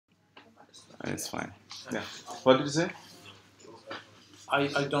It's fine. Yeah. What did you say? I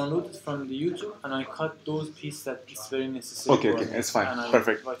downloaded from the YouTube and I cut those pieces that it's very necessary. Okay, for okay, me, it's fine. and I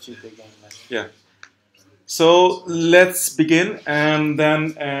Perfect. watch it again. Yeah. So let's begin, and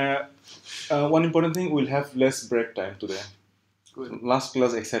then one important thing: we'll have less break time today. Good. Last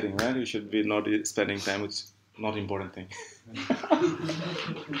class exciting, right? You should be not spending time. It's not important thing.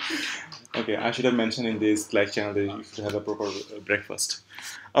 Okay, I should have mentioned in this Slack channel that you should have a proper breakfast.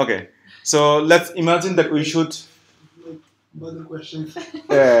 Okay, so let's imagine that we should. Other questions.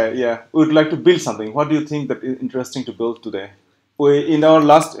 Yeah, we would like to build something. What do you think that is interesting to build today? In our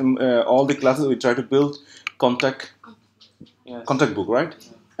last all the classes we try to build contact book, right?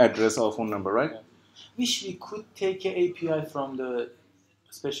 Yeah. Address or phone number, right? Yeah. Wish we could take an API from the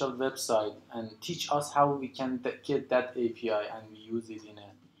special website and teach us how we can get that API and we use it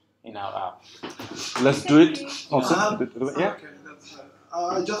in our app. Let's do it. Also, yeah. Okay,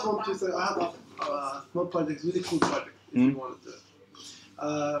 I just want to say I have a small project, really cool project. If you want to.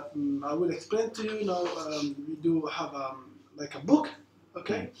 I will explain to you now. We do have like a book,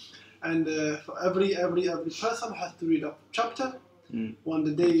 okay, and for every person has to read a chapter. When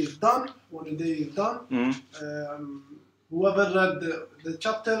the day is done, whoever read the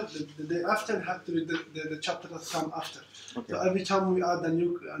chapter the day after has to read the chapter that come after. Okay. So every time we add a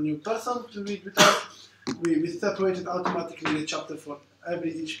new person to read with us, we separate it automatically the chapter for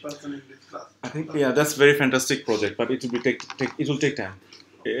each person in this class. I think that's very fantastic project, but it will it will take time.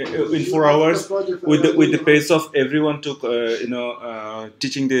 In 4 hours, with the pace of everyone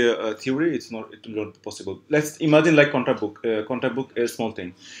teaching the theory, it will not be possible. Let's imagine like contact book. Contact book is a small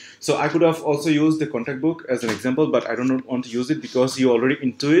thing. So I could have also used the contact book as an example, but I don't want to use it because you're already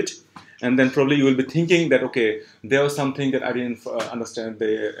into it. And then probably you will be thinking that, okay, there was something that I didn't understand,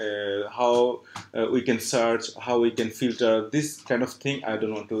 how we can search, how we can filter, this kind of thing I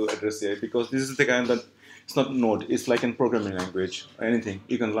don't want to address here, because this is the kind that, it's not Node, it's like a programming language, anything.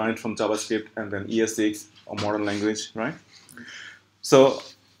 You can learn it from JavaScript and then ES6 or modern language, right? So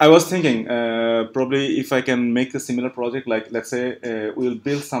I was thinking, probably if I can make a similar project, like let's say we'll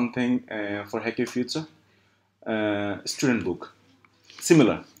build something for Hacker Future, student book,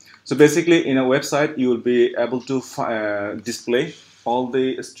 similar. So basically, in a website, you will be able to display all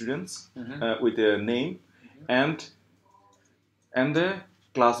the students with their name and the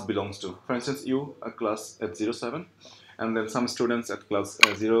class belongs to. For instance, you are class at 07, and then some students at class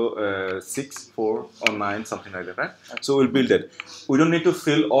 6, 4, or 9, something like that, right? So we'll build that. We don't need to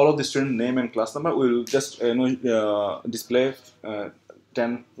fill all of the student name and class number. We'll just display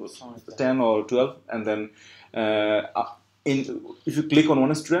 10 or 12, and then if you click on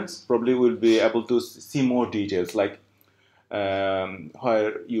one student, probably we'll be able to see more details, like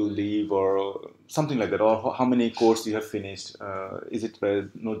where you live or something like that, or how many courses you have finished. Is it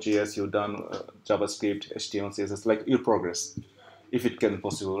NODEjs you've done, JavaScript, HTML, CSS, like your progress, if it can be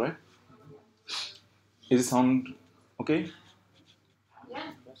possible, right? Is it sound okay?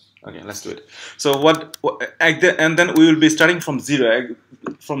 Yeah. Okay, let's do it. So and then we will be starting from zero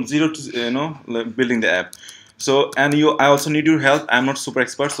to building the app. So I also need your help. I'm not super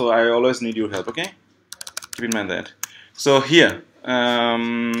expert, so I always need your help. Okay, keep in mind that. So here,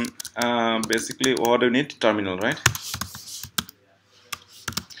 basically, what do you need? Terminal, right?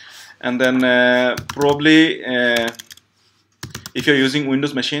 And then probably, if you're using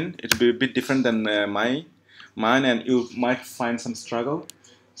Windows machine, it will be a bit different than mine, and you might find some struggle.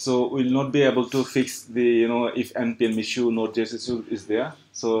 So we'll not be able to fix the if npm issue NodeJs issue is there.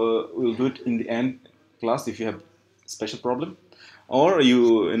 So we'll do it in the end class if you have special problem, or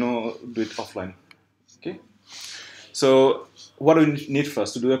you do it offline. Okay. So what do we need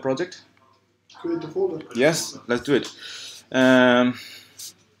first to do a project? Create a folder. Yes, let's do it.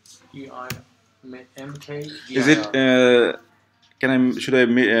 MK. Is it? Should I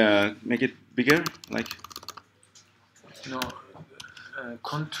make it bigger? Like? No.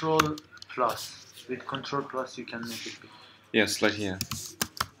 Control plus. With Control plus, you can make it bigger. Yes, like here.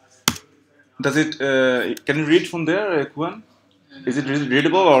 Does it? Can you read from there, Kuan? Is it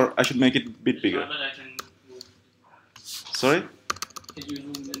readable, or I should make it a bit bigger? Sorry?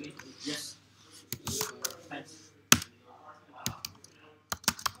 Yes. Thanks.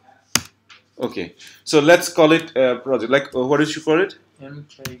 Okay, so let's call it a project. Like, what did you call it?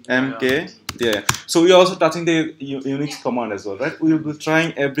 MK. Yeah. So we're also touching the Unix command as well, right? We will be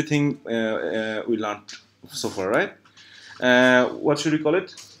trying everything we learned so far, right? What should we call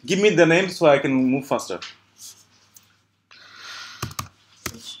it? Give me the name so I can move faster.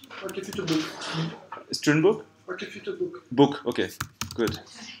 Artificial book. Student book? Artificial book. Book, okay, good.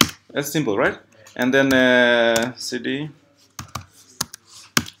 That's simple, right? And then cd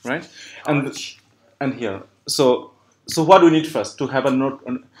right? And here. So what do we need first to have a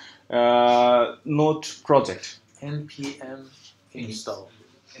node project? npm install.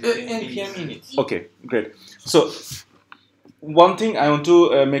 npm init. Okay, great. So one thing I want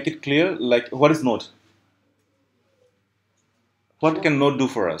to make it clear, like what is node? What can node do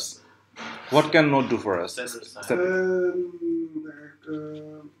for us? What can node do for us? How do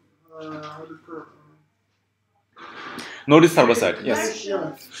you call it? Node is server side, yes.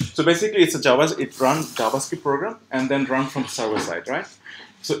 Yeah. So basically, it runs JavaScript program and then run from server side, right?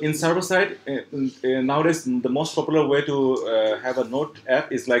 So in server side, nowadays the most popular way to have a Node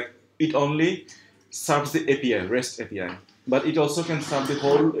app is like it only serves the API, REST API, but it also can serve the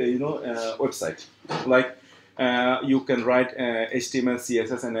whole website. Like you can write HTML,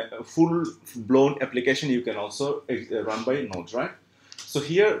 CSS, and a full-blown application you can also run by Node, right? So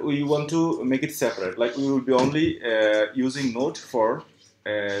here we want to make it separate. Like we will be only using Node for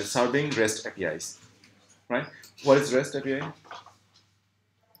serving REST APIs, right? What is REST API?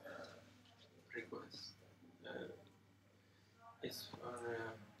 Request. It's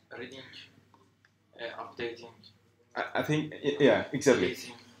for reading, updating. I think yeah, exactly.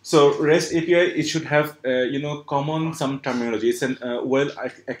 Creating. So REST API, it should have common some terminology. It's an well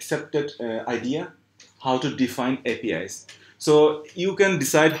accepted idea how to define APIs. So you can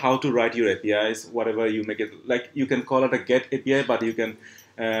decide how to write your APIs, whatever you make it. Like you can call it a GET API, but you can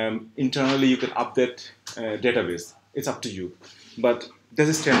internally you can update database. It's up to you. But there's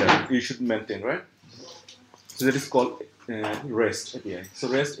a standard you should maintain, right? So that is called REST API. So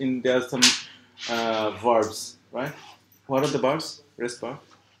REST there are some verbs, right? What are the verbs? REST verb.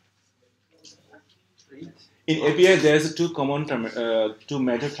 In API, there's two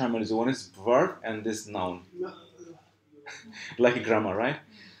major terminology. One is verb and this noun. Like a grammar, right?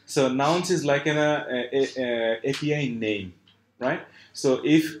 So nouns is like an API name, right? So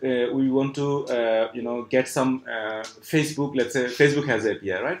if we want to, get some Facebook, let's say Facebook has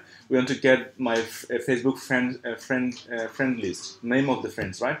API, right? We want to get my Facebook friend list, name of the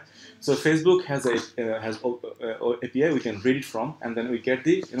friends, right? So Facebook has API we can read it from, and then we get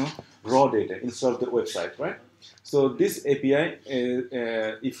the raw data instead of the website, right? So this API,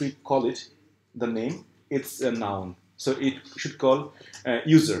 if we call it the name, it's a noun. So it should call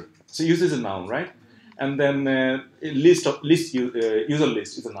user. So user is a noun, right? And then user list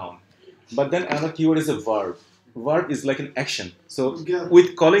is a noun. But then another keyword is a verb. Verb is like an action. So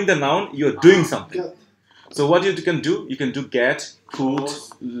with calling the noun, you're doing something. So what you can do get, put,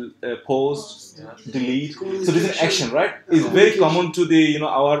 post, delete. So this is an action, right? It's very common to the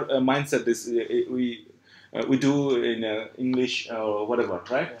our mindset. This we do in English or whatever,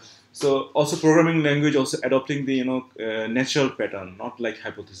 right? So also programming language also adopting the natural pattern, not like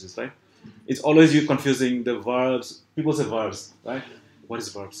hypothesis, right? It's always you confusing the verbs. People say verbs, right? What is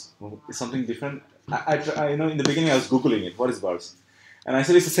verbs? It's something different. I in the beginning I was googling it. What is verbs? And I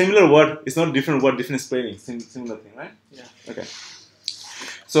said it's a similar word. It's not a different word, different spelling. Similar thing, right? Yeah. Okay.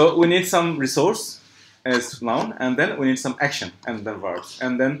 So we need some resource as noun, and then we need some action and then verbs,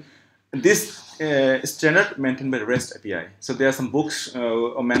 and then this standard maintained by REST API. So there are some books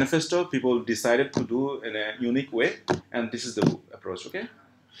or manifesto people decided to do in a unique way, and this is the approach. Okay.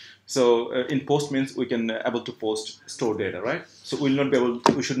 So in post means we can able to store data, right? So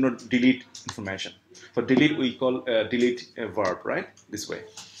we should not delete information. For delete we call delete a verb, right? This way.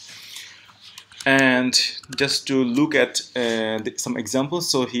 And just to look at some examples.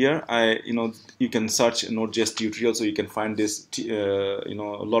 So here you can search NodeJS tutorial, so you can find this a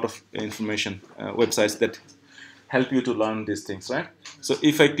lot of information websites that help you to learn these things, right? So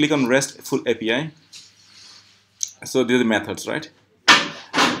if I click on RESTful API, so these are the methods, right?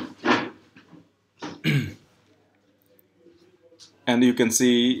 And you can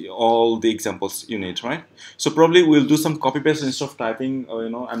see all the examples you need, right? So probably we'll do some copy paste instead of typing, or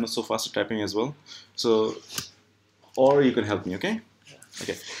I'm not so fast at typing as well. So, or you can help me, okay?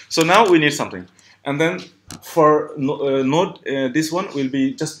 Okay. So now we need something, and then for Node, this one will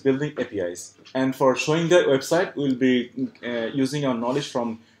be just building APIs, and for showing the website, we'll be using our knowledge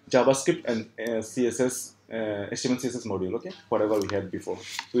from JavaScript and CSS, HTML, CSS module, okay? Whatever we had before.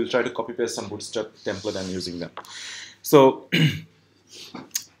 We'll try to copy paste some bootstrap template and using them. So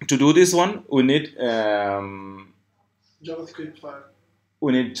to do this one, we need JavaScript file.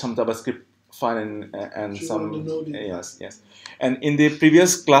 We need some JavaScript file and some yes. And in the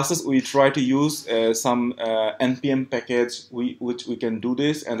previous classes, we try to use some npm package, which we can do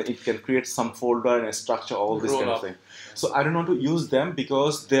this, and it can create some folder and structure all this kind of thing. So I don't want to use them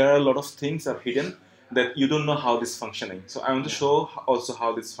because there are a lot of things are hidden that you don't know how this is functioning. So I want to show also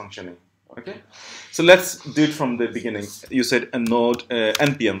how this is functioning. Okay, so let's do it from the beginning. You said a node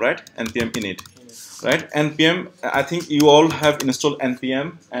npm, right? Npm init, right? Npm. I think you all have installed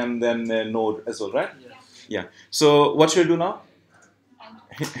npm and then node as well, right? Yes. Yeah. So what should I do now?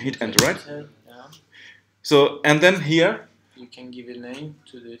 Hit enter, right? Yeah. So and then here, You can give a name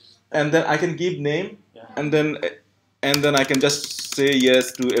to this. and then I can give name, Yeah. and then I can just say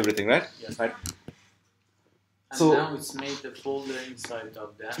yes to everything, right? Yes. Right. And So now it's made the folder inside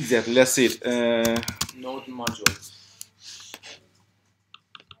of that exactly. Let's see it. node module.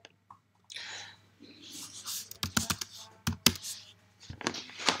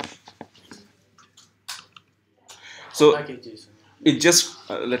 So Packages. it just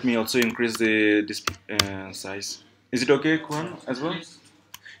let me also increase the display size. Is it okay, Kuran, as well?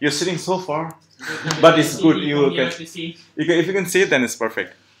 You're sitting so far, but it's good. You can, if you can see it, then it's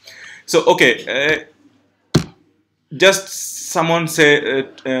perfect. So okay, just someone say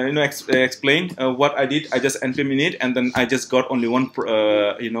explain what I did. I just npm init, and then I just got only one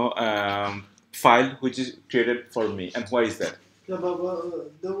file which is created for me. And why is that? Yeah,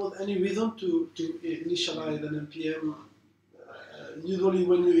 but there was any reason to initialize an npm? Usually,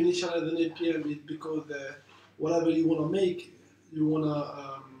 when you initialize an npm, it's because whatever you want to make, you want to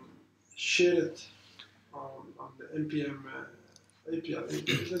share it on the npm API.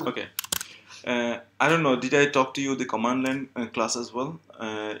 Okay. I don't know. Did I talk to you the command line class as well?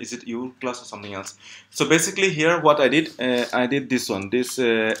 Is it your class or something else? So basically here what I did this one, this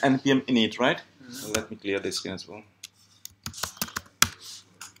npm init, right? Mm-hmm. Let me clear this screen as well.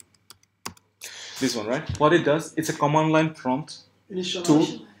 This one, right? What it does, it's a command line prompt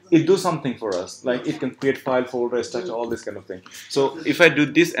to it do something for us. Like it can create file, folder, structure, all this kind of thing. So if I do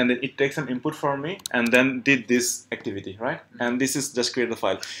this and then it takes some input for me and then did this activity, right? And this is just create the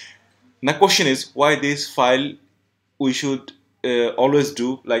file. Now question is why this file we should always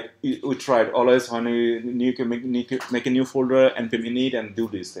do, like we tried always when we make a new folder npm init and do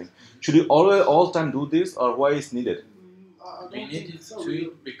this thing. Should we always all time do this, or why is needed? We need it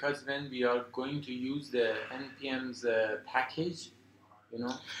to because when we are going to use the npm's package, you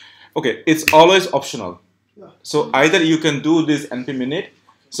know. Okay, it's always optional. Yeah. So either you can do this npm init,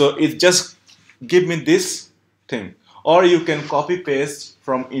 so it just give me this thing, or you can copy paste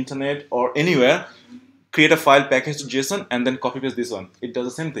from internet or anywhere, create a file package to JSON and then copy paste this one. It does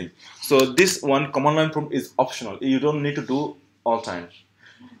the same thing. So this one command line prompt is optional. You don't need to do all time.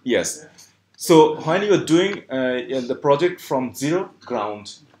 Yes. So when you are doing the project from zero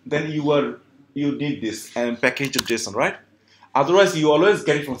ground, then you need this package of JSON, right? Otherwise, you always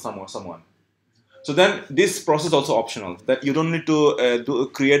get it from someone. So then this process also optional, that you don't need to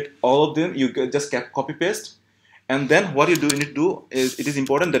create all of them. You just copy paste, and then what you need to do is it is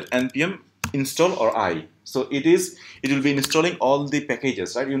important that npm install or I. So it will be installing all the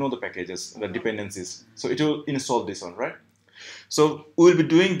packages, right? You know the packages, the dependencies. So it will install this one, right? So we will be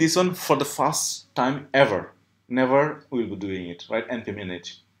doing this one for the first time ever. Never we will be doing it, right? npm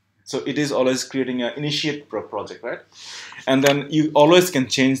init. So it is always creating an initiate project, right? And then you always can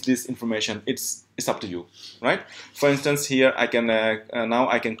change this information. It's up to you, right? For instance, here I can now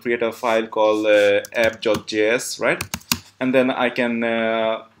I can create a file called app.js, right? And then I can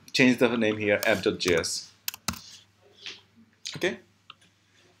change the name here, app.js. Okay.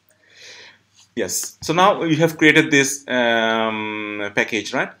 Yes. So now you have created this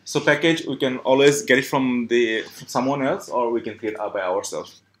package, right? So package we can always get it from someone else, or we can create by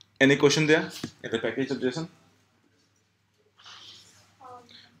ourselves. Any question there in the package of JSON?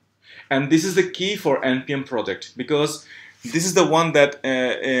 And this is the key for npm project, because this is the one that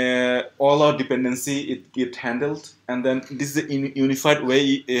all our dependency it get handled, and then this is the unified way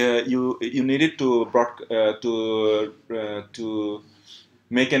you need it to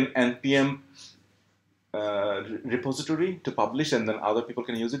make an npm repository to publish, and then other people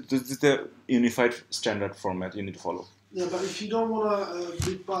can use it. This is the unified standard format you need to follow. Yeah, but if you don't want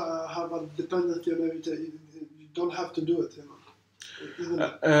to have a dependency on everything, you don't have to do it, you know. Isn't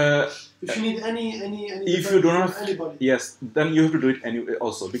it? If you need any if you don't have anybody. Yes, then you have to do it anyway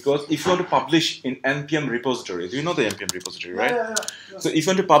also, because if you want to publish in npm repository, do you know the npm repository, right? Yeah. So if you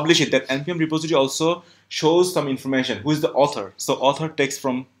want to publish it, that npm repository also shows some information. Who is the author? So author takes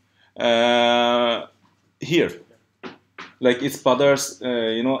from here, like it's Padhar's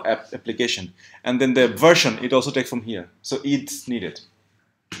application, and then the version it also takes from here. So it's needed.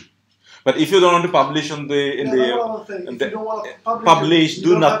 But if you don't want to publish on publish,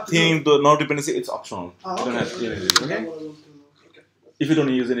 do nothing, no dependency, it's optional. You don't have to, okay? If you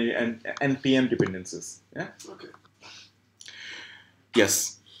don't use any npm dependencies, yeah. Okay.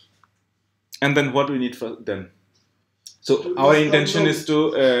 Yes. And then what do we need for them? So our intention is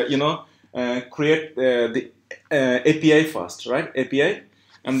to create the API first, right? API,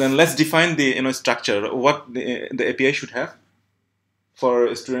 and then let's define the structure. What the API should have for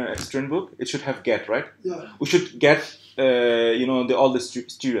a student book? It should have get, right? Yeah. We should get all the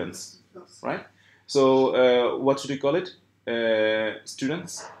students, Yes. right? So what should we call it?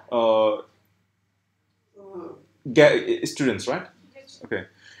 Students. Get students, right? Okay.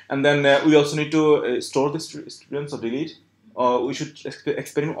 And then we also need to store the students or delete. Or we should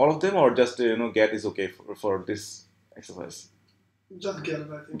experiment all of them, or just get is okay for this exercise. Just get it,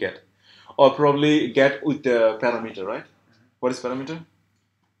 I think. Get, or probably get with the parameter, right? What is parameter?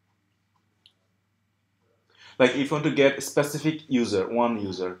 Like if you want to get a specific user, one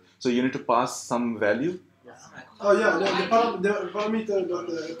user, so you need to pass some value. Oh yeah, the parameter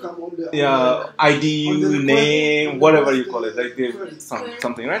that come on the ID, on the request, name, whatever you call it, like query.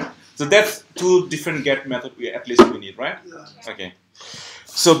 something, right? So that's two different get method at least we need, right? Yeah. Okay.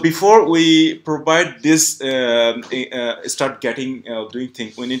 So before we provide this, start getting doing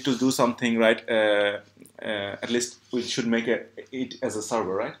things, we need to do something, right? At least we should make it as a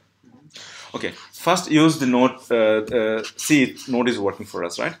server, right? Okay. First, use the node. See if node is working for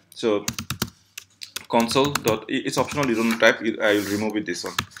us, right? So console dot. It's optional. You don't type. I will remove it. This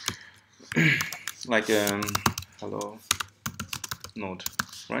one. Like hello node,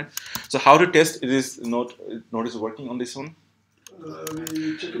 right? So how to test this node is working on this one?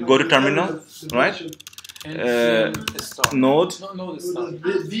 Go to terminal, right? Node. No, it's not.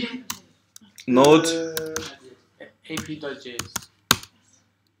 Node. ap.js.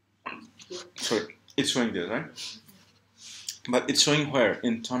 Sorry, it's showing there, right? But it's showing where?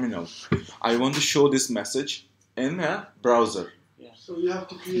 In terminal. I want to show this message in a browser. Yeah. So you have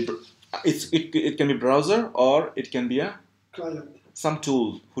to create It can be browser, or it can be a client. some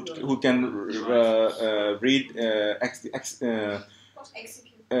tool who can read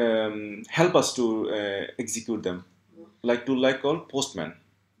help us to execute them, like tool like called Postman.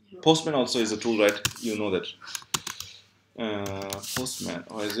 Postman also is a tool, right? You know that. Postman,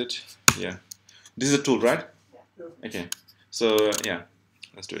 or is it? Yeah, this is a tool, right? Okay, so yeah,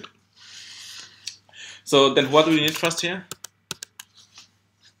 let's do it. So then what do we need first here?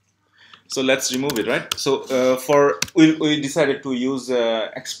 So let's remove it, right? So we decided to use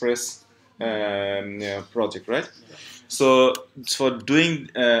Express project, right? So for doing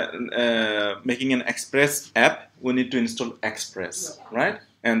making an Express app, we need to install Express, right?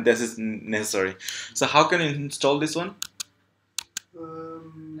 And this is necessary. So how can you install this one?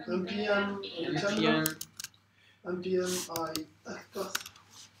 npm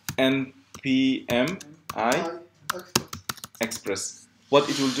npm express. What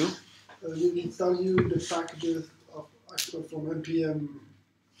it will do? It will tell you the packages of Express from npm.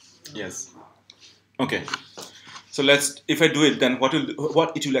 Yes. Okay. So if I do it, then what it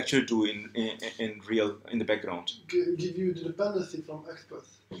will actually do in the background? Give you the dependency from Express.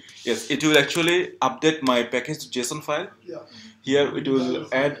 Yes, it will actually update my package to JSON file. Yeah. Here it will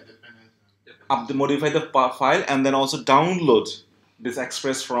modify the file, and then also download this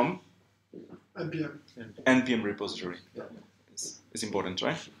Express from npm repository. Yeah. It's important,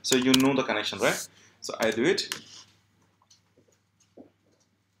 right? So you know the connection, right? So I do it.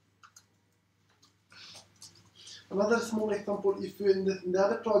 Another small example, if you in the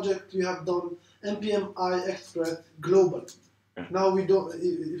other project you have done npm I express global. Now we don't.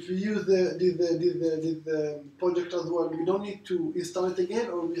 If we use the project as well, we don't need to install it again,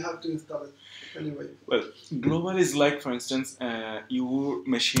 or we have to install it anyway. Well, global is like, for instance, your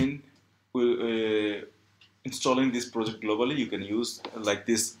machine will installing this project globally. You can use like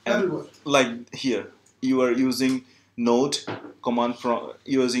this. Everywhere. Like here, you are using node command from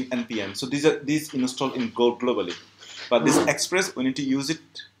using npm. So these installed in globally, but this Express we need to use it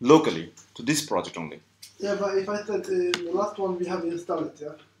locally to this project only. Yeah, but if I said the last one we have installed it,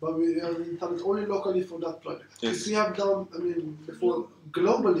 yeah, but we have installed it only locally for that project. Yes. If we have done, before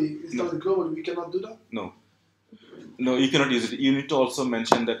globally installed globally, we cannot do that. No, you cannot use it. You need to also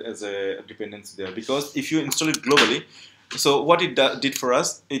mention that as a dependency there, because if you install it globally, so what it did for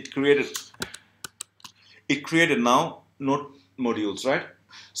us, it created now node modules, right?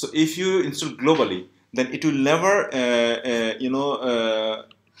 So if you install globally, then it will never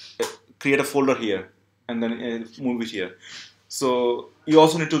create a folder here and then move it here. So you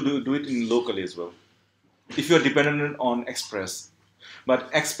also need to do it in locally as well if you are dependent on Express. But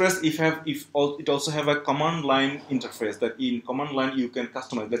Express, it also have a command line interface that in command line you can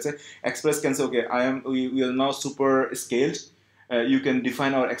customize. Let's say Express can say, okay, we are now super scaled. You can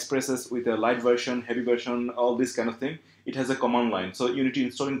define our Expresses with a light version, heavy version, all this kind of thing. It has a command line, so you need to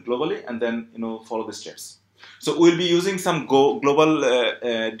install it globally and then follow the steps. So we'll be using some global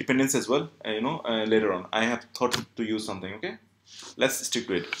dependence as well, later on. I have thought to use something, okay? Let's stick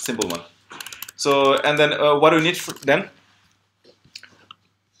to it, simple one. So, and then what do we need then?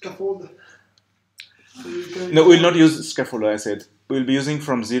 Scaffold. No, we'll not use scaffolder, I said. We'll be using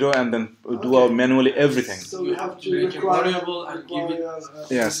from 0 and then we'll do our manually everything. So we have to Make a require, variable and give it.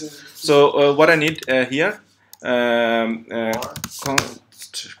 Yes. So what I need here,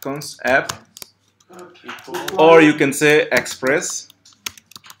 const app, or you can say express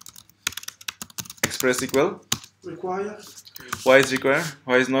equal. require Why is require?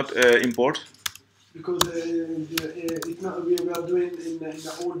 Why is not import? because it's not, we are doing in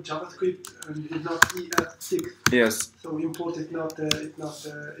the old JavaScript and it's not E6. Yes. So import is not it's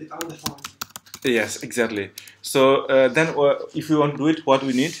undefined. Yes, exactly. So then if we want to do it, what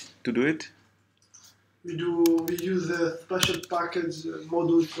we need to do it? We use a special package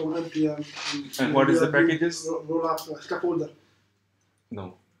module from NPM. And what is the packages? Roll up scaffolder.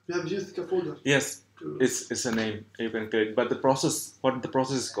 No. We have used scaffolder. Yes, it's a name you can create. But the process, what the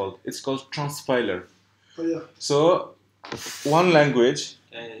process is called? It's called transpiler. Oh yeah. So one language.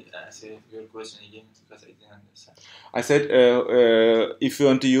 I say your question again because I didn't understand. I said if you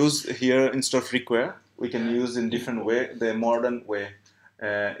want to use here instead of require, we can use in different way, the modern way,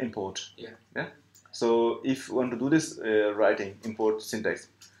 import. Yeah. So if you want to do this writing import syntax,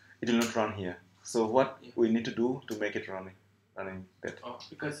 it will not run here. So what we need to do to make it running that?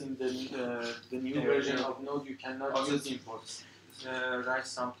 Because in the new version of Node you cannot Also use imports. Write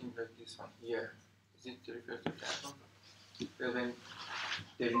something like this one here. Is it referred to that one? Well, then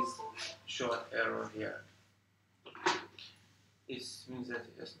there is show an error here. It means that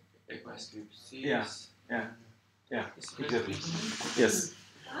ECMAScript sees. Yeah, exactly. Yes.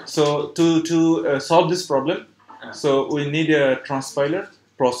 So to solve this problem, so we need a transpiler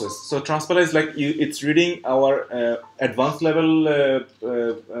process. So transpiler is like it's reading our advanced level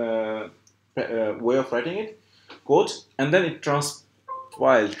way of writing it, code, and then it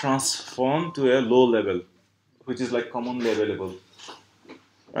transform to a low level, which is like commonly available,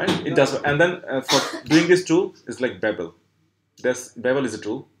 right? It does, and then for doing this tool is like Babel. Babel is a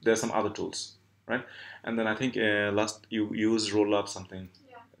tool. There are some other tools, right? And then I think last you use rollup something.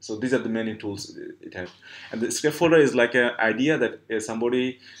 So these are the many tools it has. And the scaffolder is like an idea that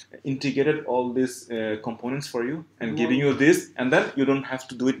somebody integrated all these components for you and giving you this, and then you don't have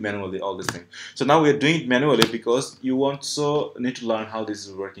to do it manually, all these things. So now we're doing it manually because you need to learn how this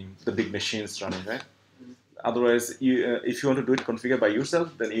is working, the big machines running, right? Otherwise, if you want to do it configured by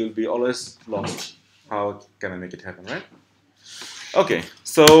yourself, then you'll be always lost. How can I make it happen, right? Okay,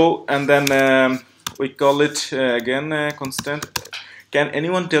 so, and then we call it again constant. Can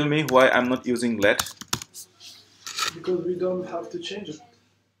anyone tell me why I'm not using let? Because we don't have to change it.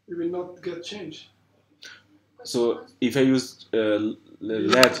 We will not get change. So if I use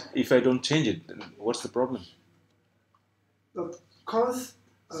let, if I don't change it, then what's the problem? That const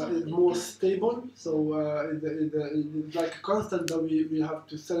is more stable, so it's like a constant that we have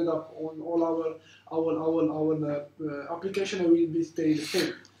to set it up on all our application, and will be stay the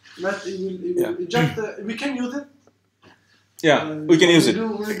same. Let it will just we can use it. Yeah, we can use it.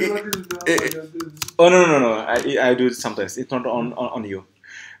 Oh no! I do it sometimes. It's not on you.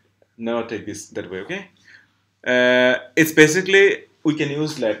 Never take this that way, okay? It's basically we can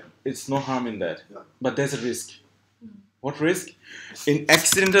use let. It's no harm in that, but there's a risk. What risk?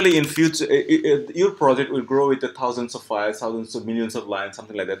 Accidentally in future, your project will grow with the thousands of files, thousands of millions of lines,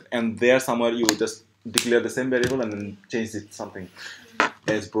 something like that. And there somewhere you just declare the same variable and then change it something.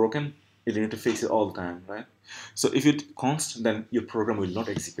 It's broken. You need to fix it all the time, right? So if you const, then your program will not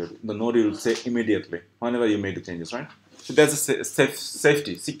execute. The node will say immediately whenever you made the changes, right? So that's a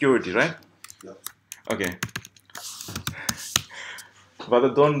safety, security, right? Yeah. Okay.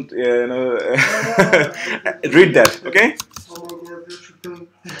 But don't read that, okay?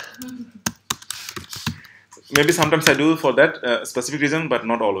 Maybe sometimes I do for that specific reason, but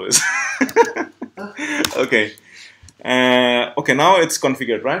not always. Okay. Okay, now it's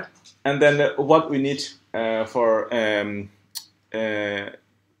configured, right? And then what we need for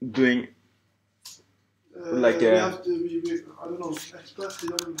doing like we have to, I don't know, express, we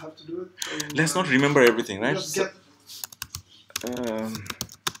don't have to do it. So, let's not remember everything, right? Just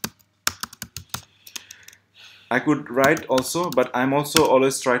I could write also, but I'm also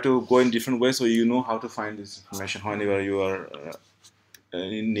always try to go in different ways so you know how to find this information whenever you are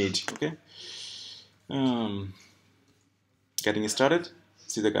in need. Okay. Getting started.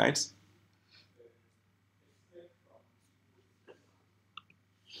 See the guides.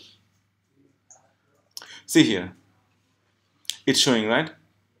 See here. It's showing, right?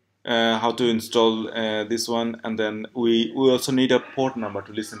 how to install this one, and then we also need a port number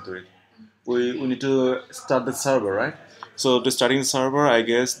to listen to it. We need to start the server, right? So to starting the server, I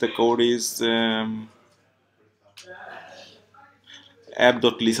guess the code is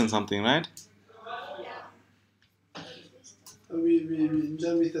app.listen something, right?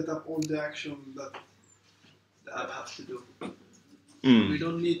 Then we set up all the action that the app has to do. We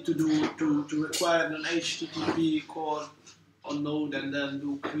don't need to to require an HTTP call on Node and then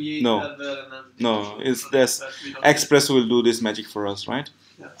do create server and then it's this Express will do this magic for us, right?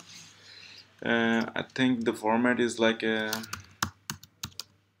 Yeah. I think the format is like a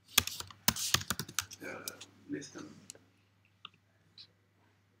listen.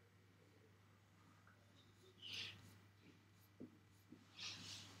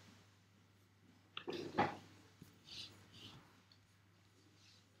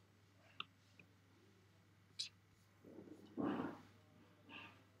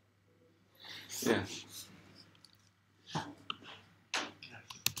 yeah.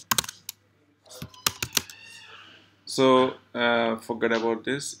 So forget about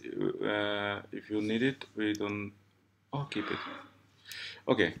this. If you need it, we don't. Oh, keep it.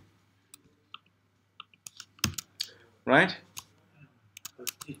 Okay. Right?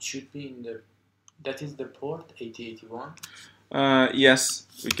 It should be in the. That is the port 8081. Yes,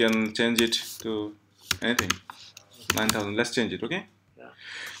 we can change it to anything. 9000. Let's change it. Okay. Yeah.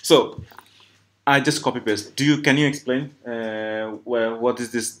 So I just copy paste. Can you explain what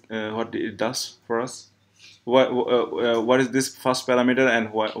is this? What it does for us? What is this first parameter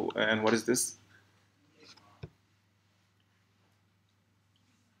and what is this?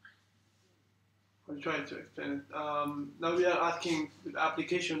 I'm trying to explain it. Now we are asking the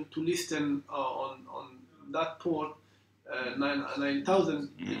application to listen on that port 9000.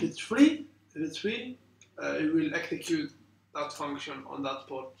 If it's free, it will execute that function on that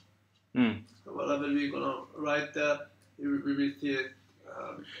port. So whatever we're gonna write there, we will see it.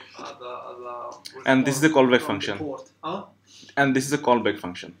 And this is the callback function. Huh? And this is a callback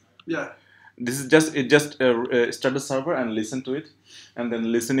function. Yeah. This is just start the server and listen to it, and then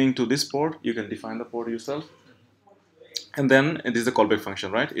listening to this port, you can define the port yourself. And then this is a callback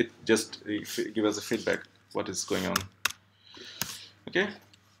function, right? It just give us a feedback what is going on. Okay.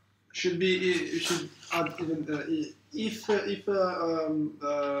 Should add even if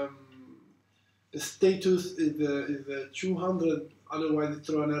the status is 200. Otherwise, it's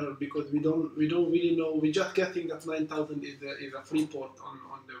throw an error because we don't really know. We're just guessing that 9000 is a free port on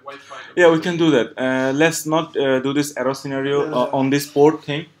the Wi-Fi. Yeah, we can do that. Let's not do this error scenario on this port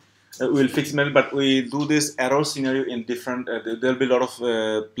thing. We'll fix it, but we do this error scenario in different. There'll be a lot of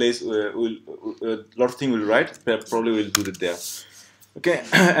place. A lot of things we'll write. Probably we'll do it there. Okay,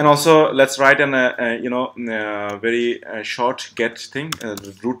 and also let's write an very short get thing,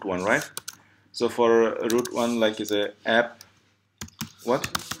 root one, right? So for root one, like is a app. What?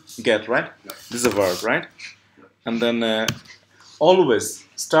 Get, right? Yeah. This is a verb, right? Yeah. And then always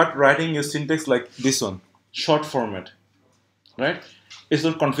start writing your syntax like this one, short format, right? It's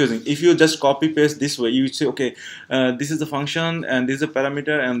not confusing. If you just copy paste this way, you say, okay, this is the function and this is a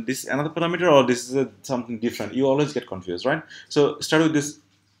parameter and this another parameter, or this is something different. You always get confused, right? So start with this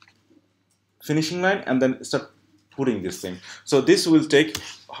finishing line and then start putting this thing. So this will take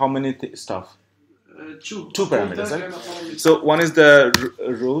how many stuff? Two parameters, right? So one is the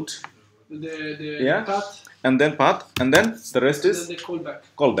root, the path, and then path, and then the rest is the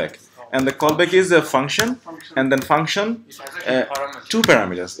callback. And the callback is a function, and then function, two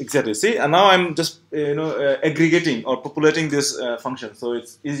parameters, exactly. See, and now I'm just aggregating or populating this function, so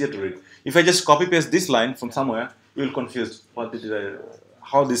it's easier to read. If I just copy paste this line from somewhere, you'll confuse what did I,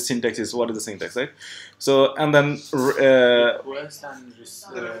 how this syntax is, what is the syntax, right? So and then request and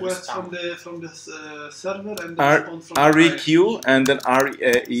request from the server and the response from REQ and then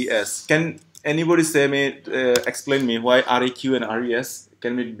RES. Can anybody explain me why REQ and RES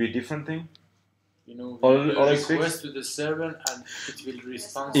can it be different thing? Request to the server and it will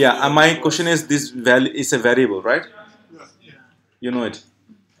respond. Yeah, and my question is this value is a variable, right? Yeah. You know it.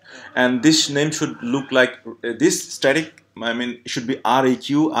 And this name should look like this static. I mean, it should be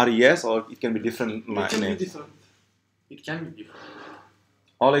REQ, RES, or it can be different name. It can be different.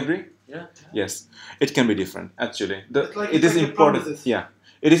 All agree? Yeah. Yes, it can be different. Actually, it is important. Yeah,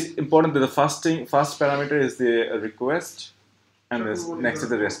 it is important that the first parameter is the request, and next is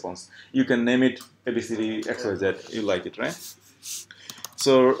the response. You can name it ABCD XYZ. You like it, right?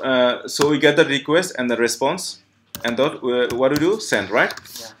 So, so we get the request and the response, and what do we do? Send, right?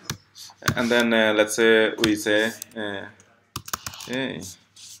 Yeah. And then let's say we say, hey,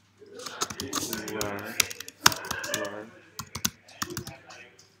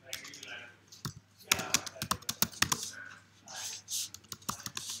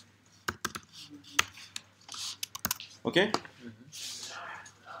 Okay.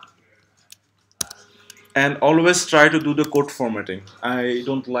 And always try to do the code formatting. I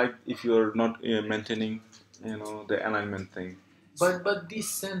don't like if you're not maintaining, the alignment thing. But this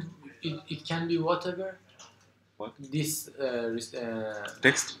send it can be whatever. What? This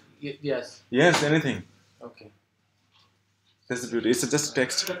Text? yes. Yes, anything. Okay. That's the beauty. It's just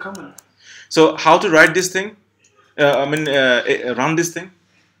text. The common. So how to write this thing? Run this thing.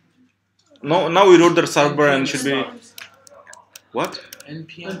 No, now we wrote the server and should be what?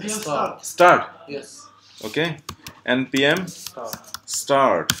 npm start. Start. Yes. Okay. npm Start.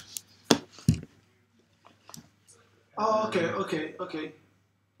 start. Oh, okay.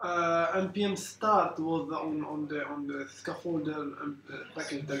 npm start was on the scaffolder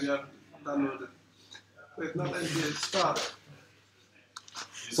package that we have downloaded. It's not npm start.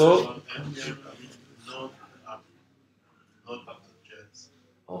 So NODEjs.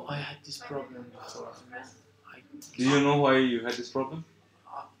 Oh, I had this problem before. do you know why you had this problem?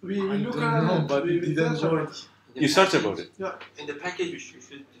 We I look don't at know, it, but we it didn't search work. You search about it. Yeah. In the package, you should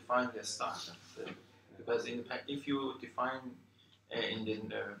define the start. Because if you define in the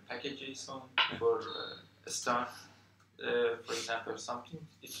package JSON for a start, for example, something,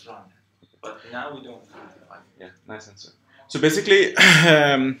 it's run. But now we don't define. Yeah, nice answer. So basically,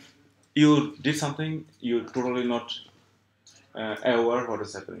 you did something you're totally not aware what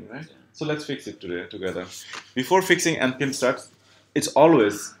is happening, right? Yeah. So let's fix it together. Before fixing npm start, it's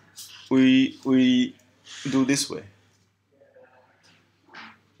always we do this way,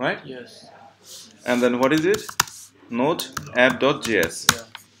 right? Yes. And then what is it? Node app.js.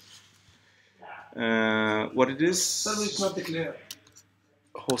 What it is? Server is not declared.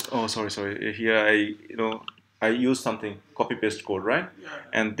 Host. Oh, sorry. Here I use something copy paste code, right? Yeah.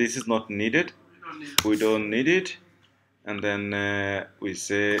 And this is not needed. We don't need it. And then we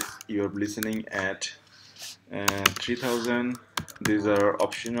say you're listening at 3000. These are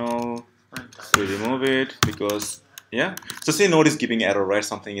optional. We remove it because So see, node is giving error, right?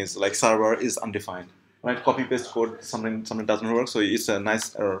 Something is like server is undefined, right? Copy paste code, something doesn't work, so it's a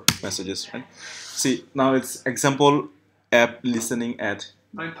nice error messages, right? See, now it's example app listening at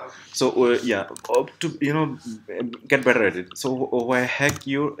 9,000. So to get better at it. So why hack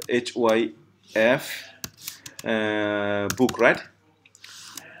your HYF book, right?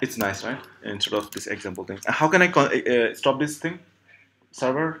 It's nice, right? Instead of this example thing. How can I stop this thing?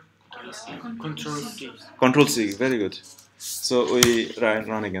 Server? Control C. Very good. So we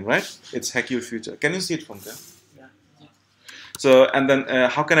run again, right? It's hack your future. Can you see it from there? Yeah. So and then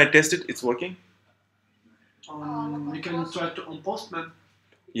how can I test it? It's working. We can try to on Postman.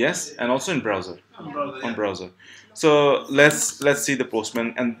 Yes, and also in browser. On Browser. So let's see the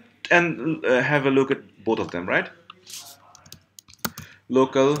Postman and have a look at both of them, right?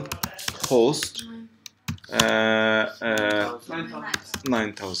 Local host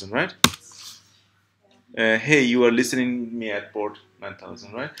 9,000, right? Hey, you are listening me at port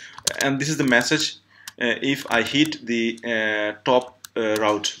 9,000, right? And this is the message. If I hit the top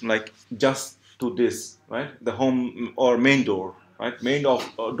route, like just to this, right? The home or main door, right? Main door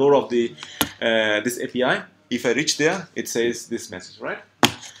of the this API. If I reach there, it says this message, right?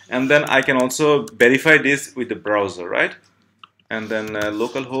 And then I can also verify this with the browser, right? And then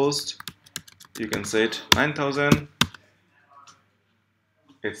localhost, you can say it 9,000.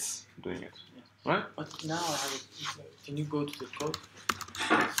 It's doing it, right? But now I have can you go to the code?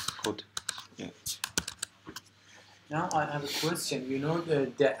 Code. Yeah. Now I have a question. You know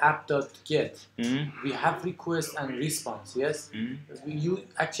the app.get. Mm-hmm. We have request and response. Yes.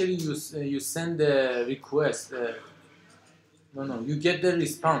 Mm-hmm. You send the request. No, you get the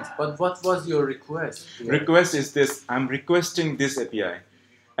response. But what was your request? Request is this. I'm requesting this API,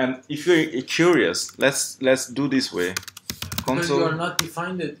 and if you're curious, let's do this way. Because you are not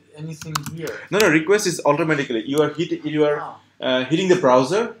defined anything here. No. Request is automatically you are hitting the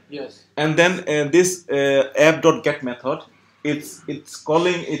browser. Yes. And then this app.get method, it's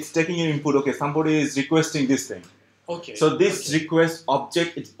taking an input. Okay, somebody is requesting this thing. Okay. So this request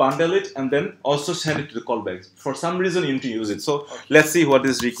object, it's bundle it and then also send it to the callbacks. For some reason, you need to use it. So let's see what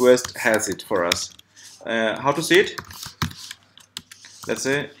this request has it for us. How to see it? Let's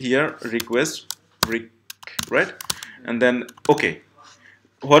say here request right, and then okay.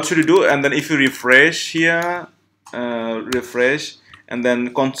 What should you do? And then if you refresh here, refresh, and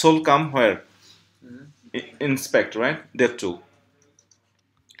then console come where? Inspect, right? Dev tool.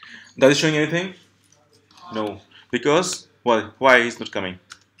 Does it showing anything? No. Because why is not coming?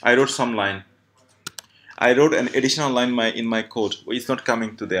 I wrote some line. I wrote an additional line in my code. It's not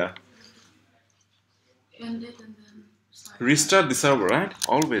coming to there. End it and then start. Restart the server, right?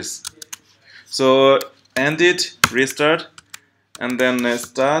 Always. So end it, restart, and then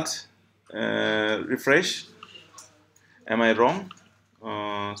start, refresh. Am I wrong?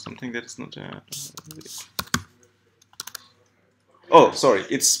 Something that is not. Oh, sorry,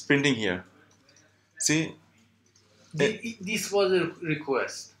 it's printing here. See, This was a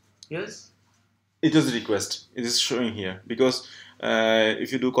request. Yes. it was a request. It is showing here because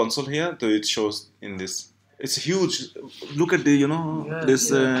if you do console here, so it shows in this. It's huge. Look at the,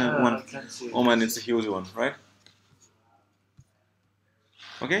 this one. I can see it. Oh man, it's a huge one, right?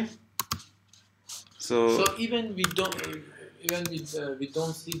 Okay. So even we don't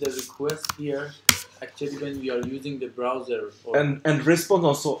see the request here. Actually, when we are using the browser. and response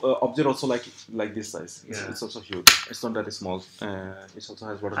also object also like this size. Yeah. It's also huge. It's not that small. It also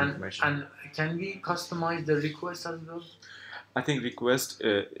has a lot of information. And can we customize the request as well? I think request.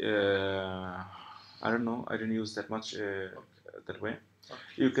 I don't know. I didn't use that much that way. Okay.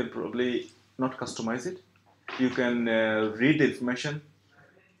 You can probably not customize it. You can read the information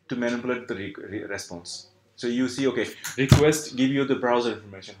to manipulate the response. So you see, okay, request give you the browser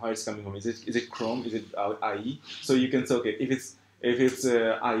information, how it's coming from. Is it Chrome? Is it IE? So you can say, okay, if it's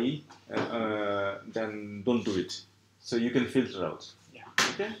IE, then don't do it. So you can filter out. Yeah.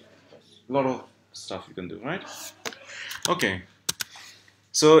 Okay. A lot of stuff you can do, right? Okay.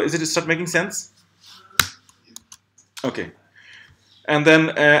 So is it start making sense? Okay. And then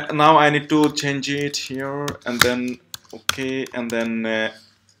now I need to change it here, and then okay, and then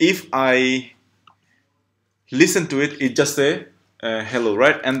if I listen to it, it just say hello,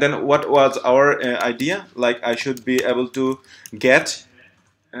 right? And then what was our idea? Like I should be able to get,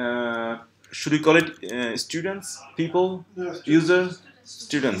 should we call it students, people, users,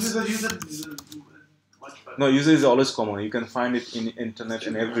 students? User much better. No, user is always common. You can find it in internet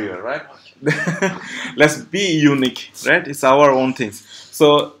and everywhere, right? Let's be unique, right? It's our own things.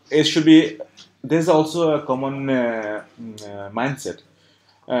 So it should be. There's also a common mindset.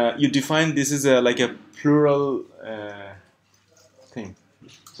 You define this is like a plural thing.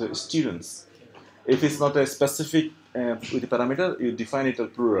 So students. If it's not a specific with the parameter, you define it as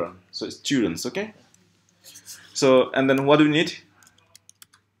plural. So students, okay? So and then what do we need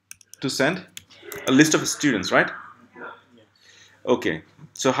to send? A list of students, right? Okay.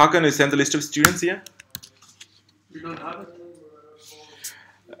 So how can we send the list of students here? We don't have it.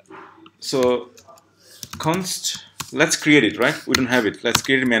 So const. Let's create it, right? We don't have it. Let's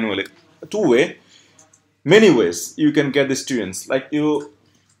create it manually. Many ways you can get the students. Like you,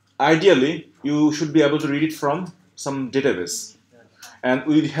 ideally, you should be able to read it from some database. And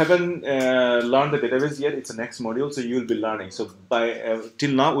we haven't learned the database yet. It's the next module, so you will be learning. So by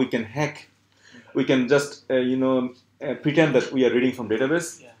till now, we can hack. We can just pretend that we are reading from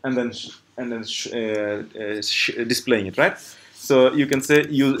database, and then displaying it, right? So you can say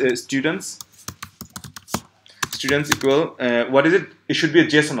use students. Students equal what is it? It should be a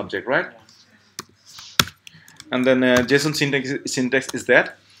JSON object, right? And then JSON syntax is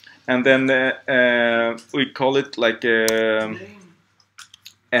that, and then we call it like array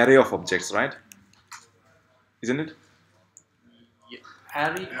of objects, right? Isn't it? Yeah.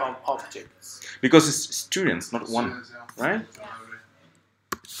 Array of objects. Because it's students, not one, right?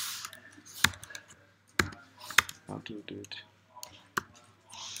 How to do it?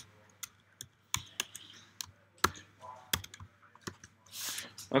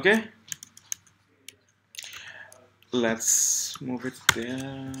 Okay. Let's move it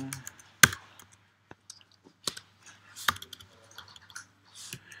there.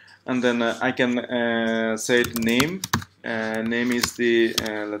 And then I can say name. Name is the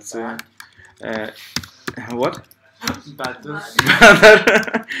let's say what? Butter.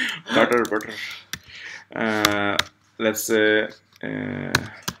 Butter. Let's say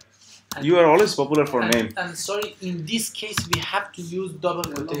you are always popular for name. And sorry, in this case we have to use double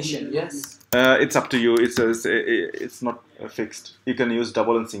quotation. Yes. It's up to you. It's not fixed. You can use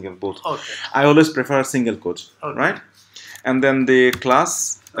double and single both. Okay. I always prefer single quote, Okay. right? And then the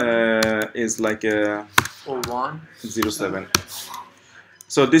class is like a 01. 07.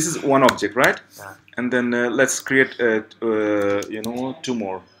 So this is one object, right? Yeah. And then let's create two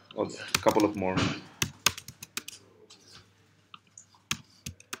more or a couple of more.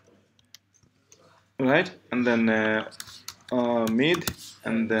 Right, and then mid,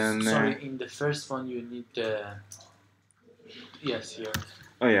 and then sorry, in the first one you need yes, here.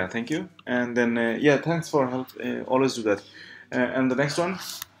 oh yeah, thank you. And then yeah, thanks for help. Always do that. And the next one,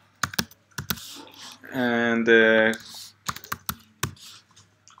 and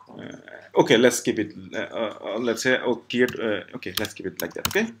okay, let's keep it. Let's say okay, okay, let's keep it like that.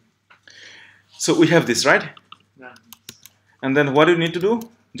 Okay. So we have this, right? Yeah. And then what do you need to do?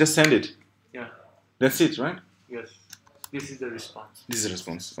 Just send it. Yeah. That's it, right? Yes. This is the response. This is the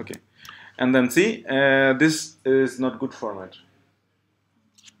response. Okay. And then see, this is not good format.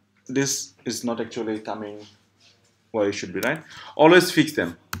 This is not actually coming where it should be, right? Always fix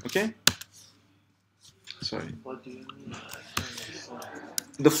them. Okay. Sorry. What do you mean?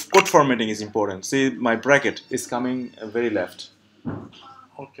 The code formatting is important. See, my bracket is coming very left.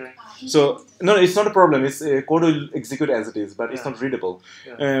 Okay. So no, it's not a problem. It's code will execute as it is, but it's Yeah. not readable.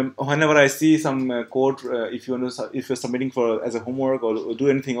 Yeah. Whenever I see some code, if you want to, if you're submitting for as a homework or do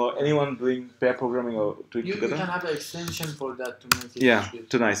anything, or anyone doing pair programming or doing You together, can have an extension for that to make it. yeah, good.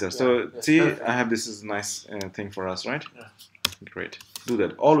 too nicer. Yeah, So yes, see, perfect. I have this is a nice thing for us, right? Yeah. Great. Do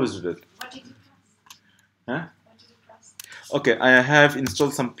that. Always do that. What did you press? Huh? What did you press? Okay, I have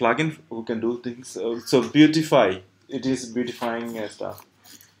installed some plugin who can do things. So beautify. It is beautifying stuff.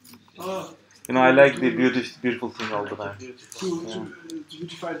 Oh, You know, I like the beautiful thing all the time. Beautiful. to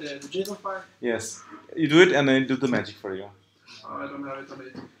beautify the JSON file. Yes, you do it and then do the magic for you. I don't have it on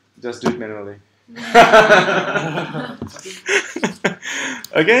it. Just do it manually.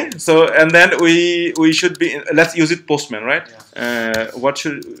 Okay, so and then we should be. Let's use it Postman, right? What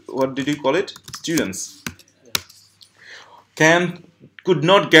did you call it? Students could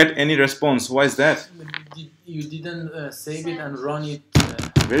not get any response. Why is that? You didn't save it and run it.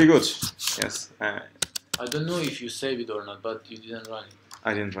 Very good. Yes, I don't know if you save it or not, but you didn't run it.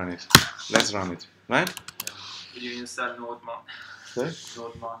 I didn't run it. Let's run it, right? Will you install NodeMon? Sorry?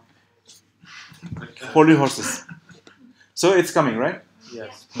 NodeMon. Holy horses. So it's coming, right?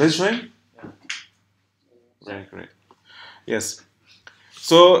 Yes. That's showing? Yeah. Very great. Yes.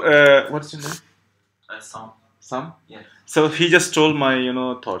 So what's your name? Some. Sam? Yes. So he just told my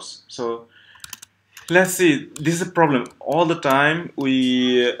thoughts. So let's see. This is a problem. All the time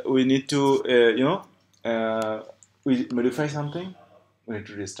we need to we modify something. We need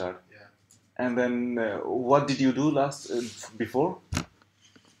to restart. Yeah. And then what did you do before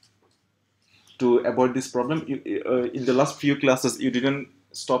to avoid this problem? In the last few classes, you didn't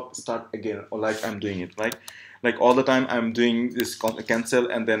start again, or like I'm doing it, right? Like all the time I'm doing this cancel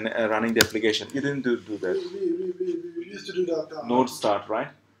and then running the application. You didn't do that. We used to do that. Node start, right?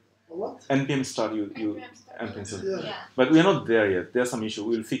 What? NPM start, you NPM start. Yeah. Yeah. But we are not there yet. There's some issue.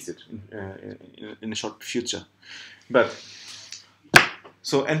 We'll fix it in the short future. But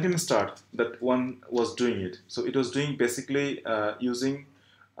so npm start, that one was doing it. So it was doing basically using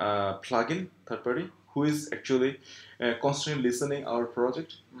a plugin, third party, who is actually constantly listening our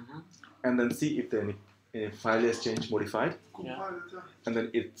project and then see if any file has changed, modified, and then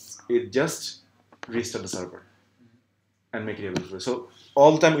it just restart the server and make it able to. So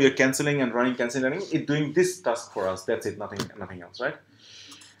all the time we are canceling and running, it doing this task for us. That's it, nothing else, right?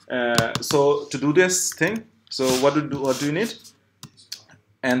 So to do this thing, so what do you need?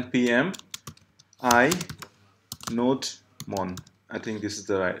 npm I NodeMon. I think this is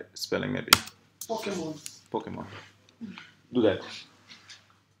the right spelling, maybe. Pokemon. Do that.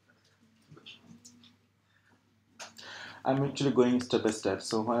 I'm actually going step by step.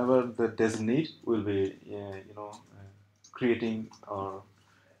 So whenever there's a need, we'll be creating or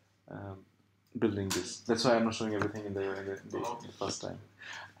building this. That's why I'm not showing everything in the first time.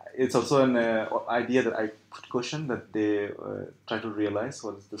 It's also an idea that I could question, that they try to realize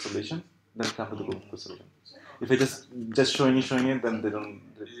what is the solution, then come to the solution. If I just showing it, then they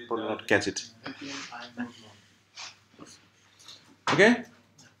probably not catch it. Okay.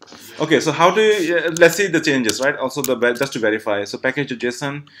 Okay. So how do you, let's see the changes, right? Also just to verify. So package to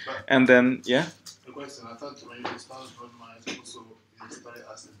JSON, and then yeah. The question, I thought when you installed NodeMon, it's also installed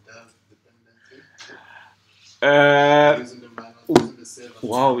as a dev dependency. Using the manual, using the server.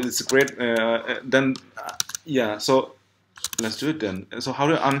 Wow, it's great. Then yeah. So let's do it then. So how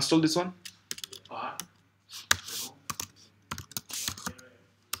do I uninstall this one?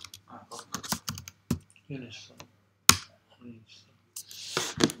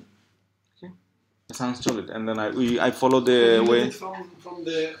 Let's uninstall it, and then I follow the way. From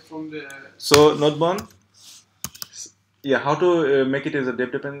the. So NodeMon. Yeah, how to make it as a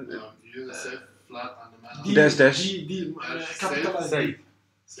dev dependent? You use a save flat on the manual. Dash. Capitalize. Save.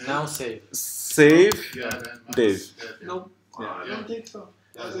 Now save. Save. Yeah, then Dev. No, Yeah. I don't think so.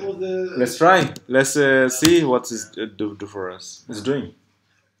 Yeah. It was the, Let's try. Let's see what is do for us. It's doing.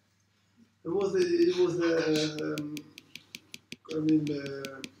 It was the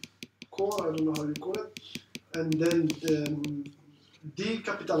core. I don't know how you call it, and then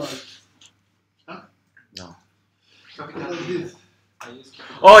decapitalize. No. Like this.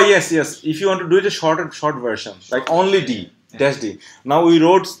 Oh yes. If you want to do it a short version, like only D dash D. Now we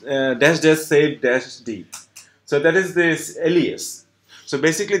wrote dash save dash D. So that is this alias. So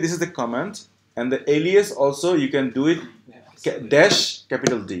basically this is the command And the alias also you can do it dash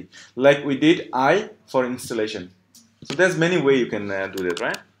capital D, like we did I for installation. So there's many ways you can do that,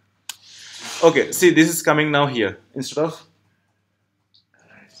 right? Okay, see, this is coming now here instead of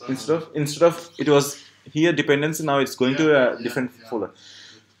it was here dependency, now it's going to a different folder.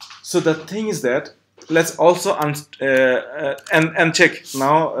 So the thing is that let's also and check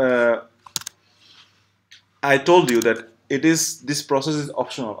now. I told you that this process is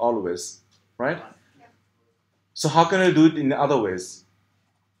optional always, right? So how can I do it in other ways?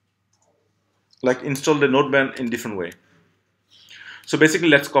 Like install the nodeband in different way. So basically,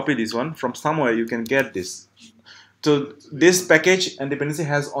 let's copy this one from somewhere. You can get this. So this package and dependency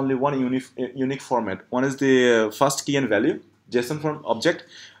has only one unique format. One is the first key and value JSON from object.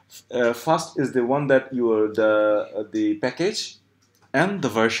 First is the one that you are the package and the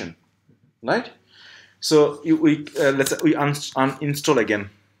version, right? So we uninstall again.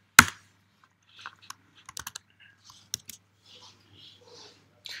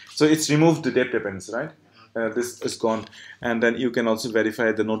 So it's removed the dev dependency, right? This is gone, and then you can also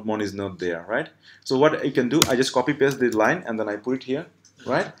verify the nodemon is not there, right? So what you can do, I just copy paste the line and then I put it here,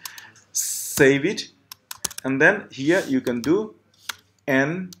 right? Save it, and then here you can do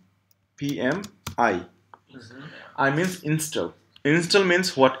npm I. I means install. Install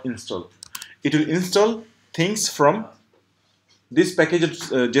means what? Install. It will install things from this package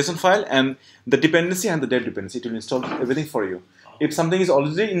JSON file and the dependency and the dev dependency. It will install everything for you. If something is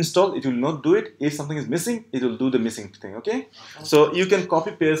already installed, it will not do it. If something is missing, it will do the missing thing, okay? So you can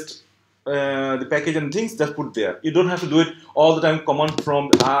copy paste the package and things, just put there. You don't have to do it all the time, command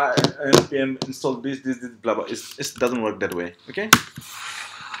from npm install this, blah, blah. It doesn't work that way, okay?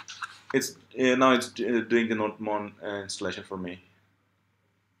 It's now it's doing the nodemon installation for me.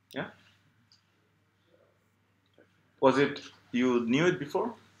 Yeah? Was it, you knew it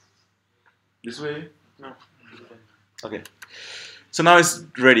before? This way? No. Okay. So now it's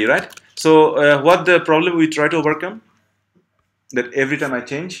ready, right? So what the problem we try to overcome? That every time I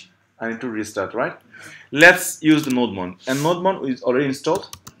change, I need to restart, right? Let's use the nodemon. And nodemon is already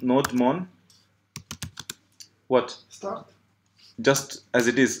installed. Nodemon, what? Start. Just as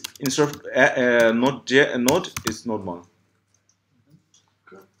it is. Instead of node is nodemon.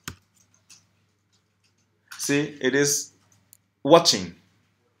 Okay. See, it is watching.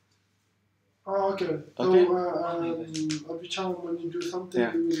 Oh, okay. Okay. So every time when you do something,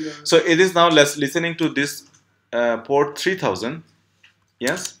 Yeah. you will. So it is now listening to this port 3000.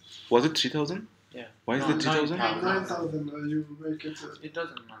 Yes? Was it 3000? Yeah. Why is it 3000? 9,000. You make it. It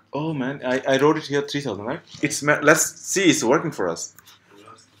doesn't matter. Oh man, I wrote it here 3000, right? It's let's see, it's working for us.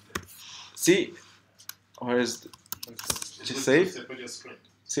 See, where is it saved?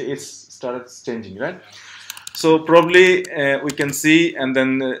 See, it's started changing, right? So probably we can see, and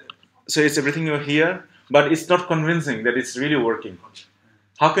then so it's everything over here, but it's not convincing that it's really working.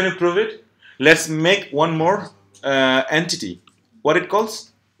 How can you prove it? Let's make one more entity. What it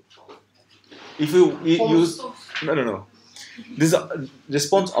calls? If you use no. This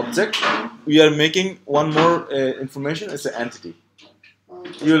response object, we are making one more information. It's an entity.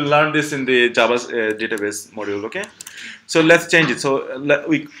 You will learn this in the Java database module. Okay. So let's change it. So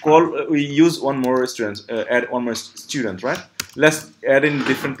we use one more student. Add one more student, right? Let's add in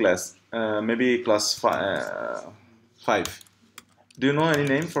different class. Maybe class 5. Do you know any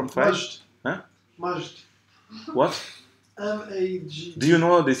name from 5? Majd. Huh? Majd. What? MAG. Do you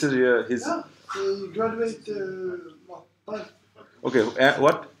know this is his? Yeah. He graduate. What? 5. Okay.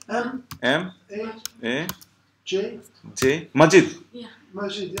 What? M M A A J J Majid.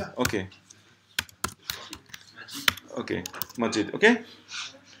 Majid. Yeah. Okay. Okay. Majid. Okay.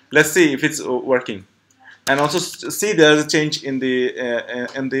 Let's see if it's working, and also see there's a change in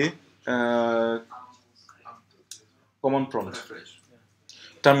the command prompt.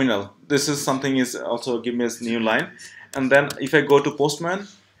 Terminal. This is something is also give me a new line, and then if I go to Postman,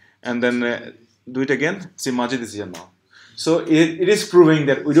 and then do it again, see Majid is here now. So it is proving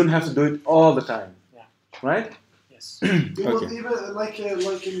that we don't have to do it all the time, right? Yes. It was Okay. even like in the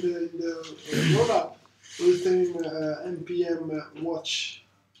rollup, it was saying npm watch.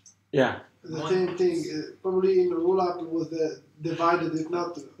 Yeah. The same thing. Probably in the rollup it was divided. It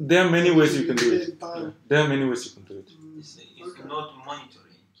not. There are many ways you can do it. Time. There are many ways you can do it. It's not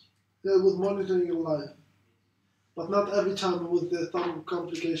monitoring. It was monitoring your life, but not every time with some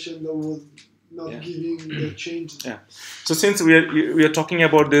complication that was not giving the change. Yeah. So since we are talking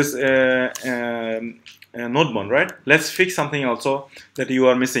about this nodemon, right? Let's fix something also that you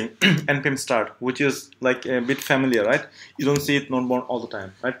are missing. npm start, which is like a bit familiar, right? You don't see it nodemon all the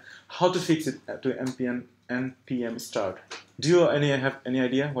time, right? How to fix it to npm start. Do you have any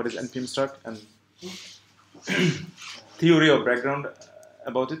idea what is npm start and theory or background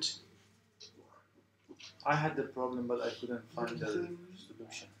about it? I had the problem, but I couldn't find the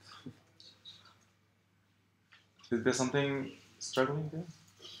solution. Is there something struggling there?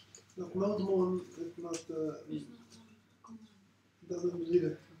 Not more, it's not, doesn't read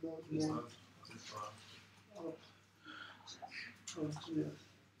it. Not It's more. not. Yes.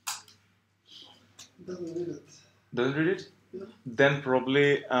 Doesn't read it. Doesn't read it? Yeah. Then probably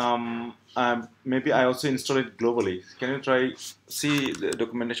maybe I also install it globally. Can you try see the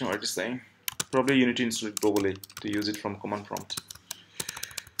documentation what it is saying? Probably you need to install it globally to use it from command prompt.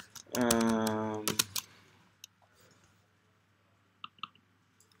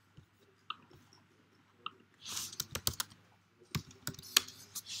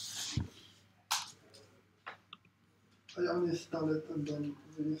 I uninstall it and then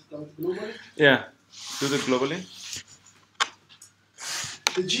reinstall it globally. Yeah, do the globally.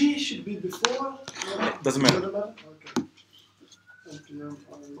 The G should be before. Doesn't matter. Okay. NPM,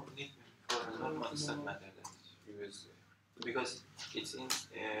 For a normal instant matter that use because it's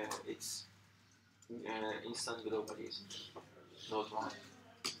instant globally, isn't it? Not one.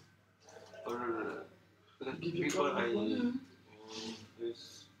 Or because before I use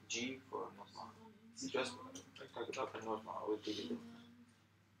G for not one. Just I talk about a not one. I will delete it.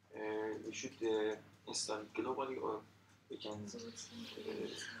 We should install globally, or we can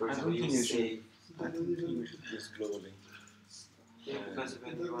for example use say. Use globally. Yeah, because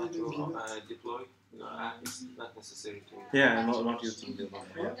when you want to deploy your app, it's not necessary to. Yeah, not using global.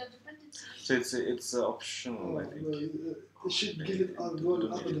 Yeah. So it's optional, I think. it should give it as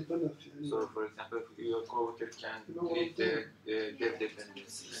well other dependency. So, for example, your coder can delete the dev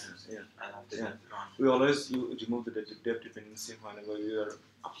dependencies. Yeah. And after Yeah. that, run. We always remove the dev dependency whenever we are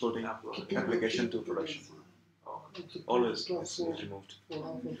uploading application to production. Oh, Always it's removed.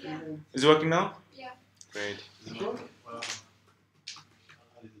 For Is it working now? Yeah. Great.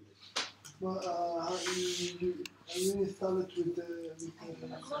 Well, you install it with the.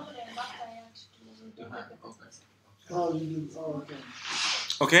 Oh, you did. Oh, okay.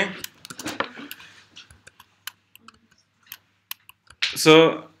 Okay. So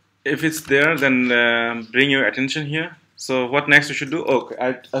if it's there, then bring your attention here. So what next we should do? Okay,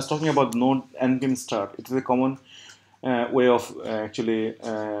 I was talking about node npm start. It is a common way of actually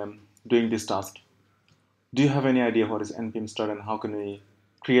doing this task. Do you have any idea what is npm start and how can we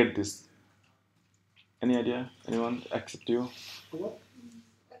create this? Any idea? Anyone except you? For what?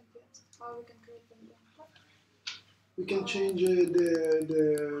 How we can create them? We can change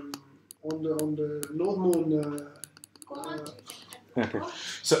the on the node mode. Okay.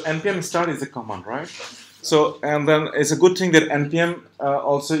 So npm start is a command, right? So and then it's a good thing that npm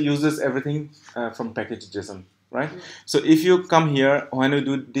also uses everything from package.json, right? So if you come here when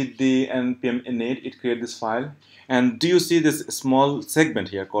we did the npm init, it created this file. And do you see this small segment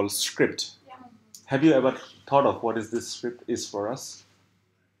here called script? Yeah. Have you ever thought of what is this script is for us?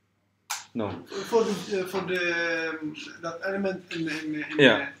 No. For the that element in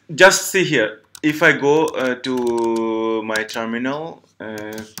Yeah. Just see here. If I go to my terminal,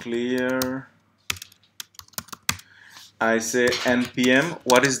 clear, I say npm.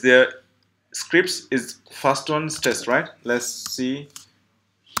 What is the scripts? Is first one is test, right? Let's see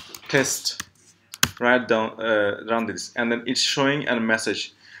test. Write down run this, and then it's showing a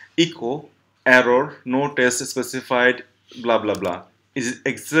message: echo error, no test specified, blah blah blah. It's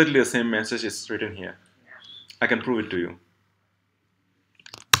exactly the same message is written here. I can prove it to you.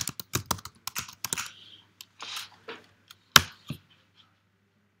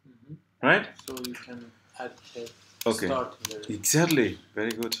 Right? So you can add a Okay. start here. Exactly.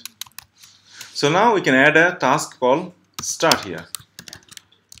 Very good. So now we can add a task called start here.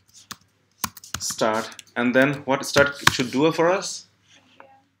 Start, and then what start should do for us?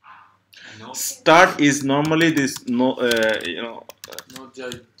 No. Start is normally this NODEjs.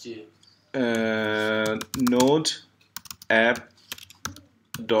 node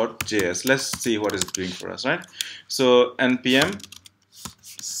app.js. Let's see what it's doing for us, right? So npm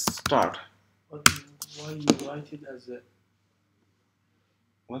start. But why you write it as a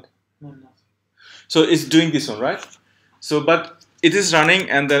What? no nothing. So it's doing this one, right? So but it is running,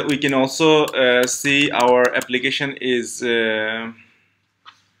 and then we can also see our application is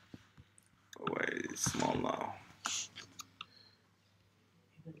very small now.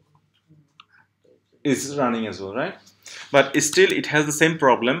 It's running as well, right? But still, it has the same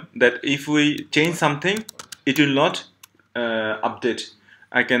problem that if we change something, it will not update.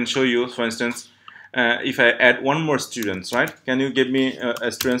 I can show you, for instance, if I add one more students, right? Can you give me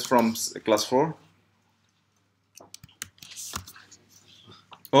students from class 4?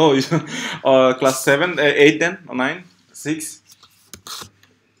 Oh, class 7, 8 then, or 9, 6?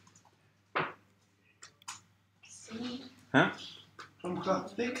 Huh? From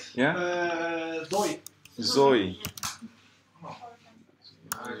class 6? Yeah. Zoe. Zoe.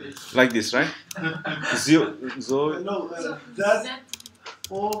 Like this, right? Zoe. No, Z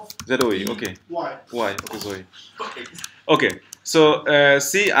O Zoe, okay. Y. Why? Okay, Zoe. Okay, so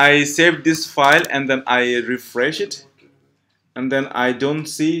see, I saved this file and then I refresh it, and then I don't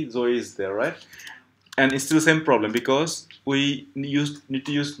see Zoe is there, right? And it's still the same problem because we need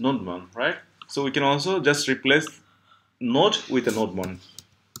to use nodemon, right? So we can also just replace node with a nodemon.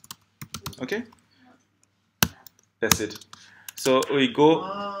 Okay, that's it. So we go,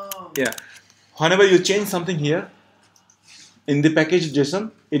 yeah. Whenever you change something here in the package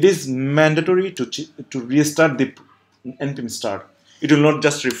JSON, it is mandatory to restart the npm start. It will not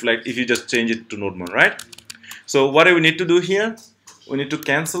just reflect if you just change it to nodemon, right? So what do we need to do here? We need to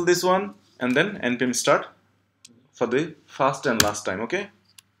cancel this one and then npm start for the first and last time. Okay,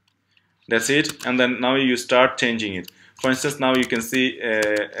 that's it. And then now you start changing it. For instance, now you can see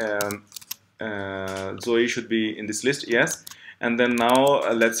Zoe should be in this list, yes. And then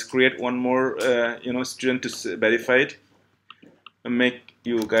now let's create one more student to verify it and make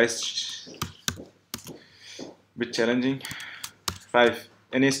you guys a bit challenging. 5.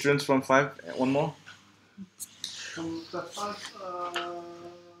 Any students from 5? One more. From the 5,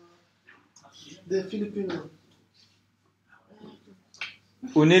 the Filipino.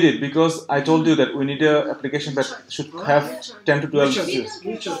 We need it because I told you that we need an application that should have 10 to 12 students.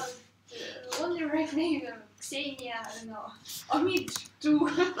 Richard. Only right name, Xenia, I don't know. Omid, too.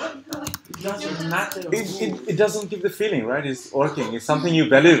 It doesn't matter. It doesn't give the feeling, right? It's working. It's something you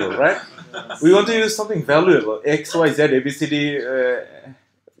valuable, right? We want to use something valuable. X, Y, Z, A, B, C, D.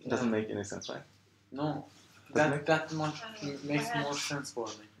 Doesn't make any sense, right? No, that much makes more sense for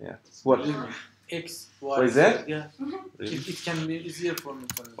me. Yeah. What? Believe me. X, Y, Why is that? Yeah. Really? It can be easier for me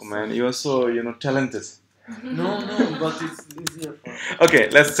to understand. Oh man, you are so talented. No, but it's easier for me. Okay,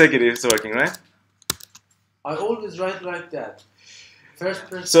 let's check it if it's working, right? I always write like that. First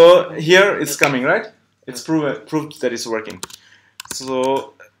person. So here it's coming, right? It's proved that it's working.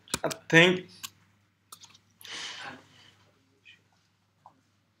 So I think,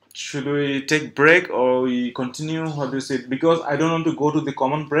 should we take break or we continue? How do you say it? Because I don't want to go to the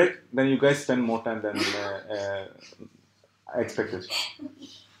common break. Then you guys spend more time than I expected.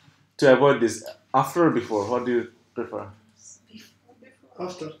 To avoid this, after or before? What do you prefer?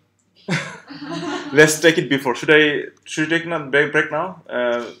 After. Let's take it before. Should I take a break now?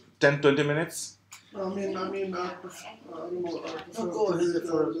 10-20 minutes. I mean, I prefer, I don't know, I prefer No, go to do ahead it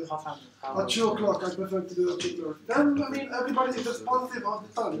for half an hour. at 2 o'clock. I prefer to do it at 2 o'clock. Then, I mean, everybody is responsive all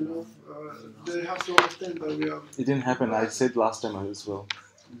the time, they have to understand that we are. It didn't happen. I said last time as well.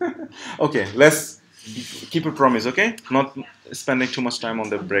 Okay, let's keep a promise, okay? Not spending too much time on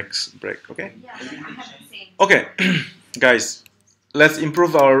the break, okay? Yeah, I have the same. Okay, guys, let's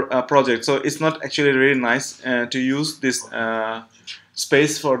improve our project. So it's not actually really nice to use this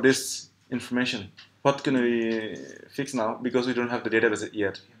space for this information. What can we fix now? Because we don't have the database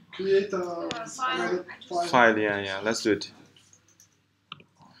yet. Create a File, yeah, let's do it.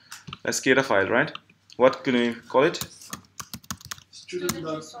 Let's create a file, right? What can we call it?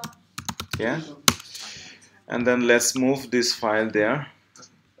 Student. Yeah. And then let's move this file there.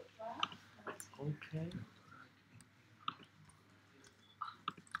 Okay.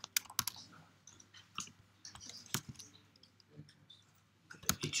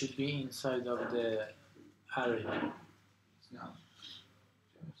 It should be inside of the array.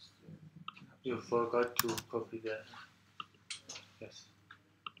 You forgot to copy the. Yes.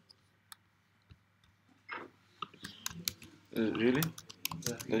 Really?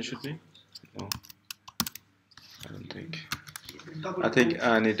 Yeah. That should be? No. I don't think. Double I think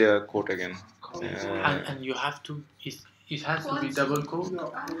I need a quote again. And you have to. It has to be double quote.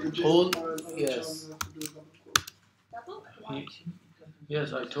 No, All- file, yes. Double?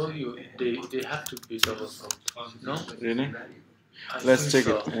 Yes, I told you they have to be double quote. No? Really? I Let's think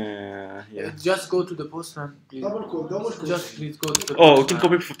check so. it. Yeah. Just go to the postman, please. Double quote. Just please go to the Oh, we postman.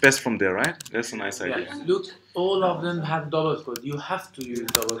 can copy paste from there, right? That's a nice idea. Yeah. Look, all of them have double quote. You have to use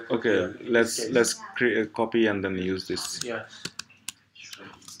double quote. Okay, here in this case. let's create a copy and then use this. Yeah.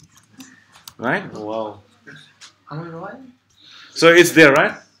 Right? Wow. Am I right? So it's there,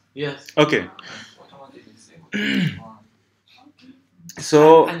 right? Yes. Okay.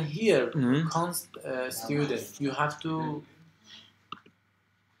 So And here, Mhm. const student, you have to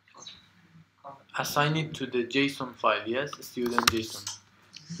assign it to the JSON file. Yes, student JSON.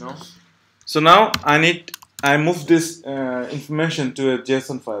 No. so now I need I moved this information to a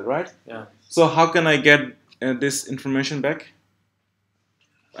JSON file, right? Yeah. So how can I get this information back?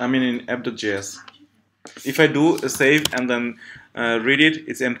 I mean in app.js. If I do a save and then read it,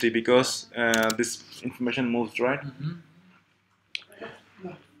 it's empty because this information moves, right?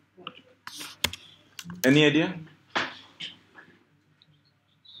 Any idea?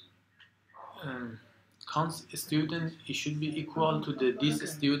 Const student, it should be equal to the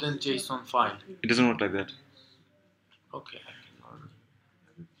this student JSON file. It doesn't work like that. Okay.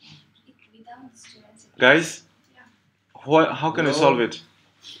 Without students. Guys, how can we solve it?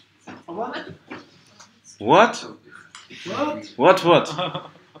 What? What? What?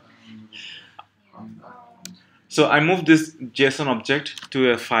 So I moved this JSON object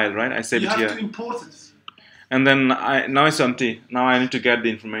to a file, right? I saved You it have here. to import it. And then now it's empty. Now I need to get the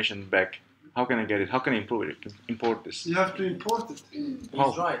information back. How can I get it? How can I import this? You have to import it. How?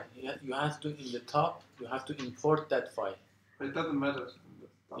 He's right. You have to, in the top, you have to import that file. It doesn't matter.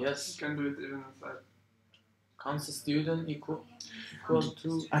 Yes. You can do it even inside. Const student equal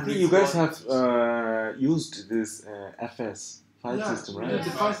to. I think you guys have used this FS file system, right? Yeah, the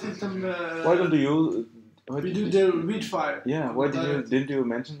file system. Why don't you? We do the read file. Yeah. Why didn't you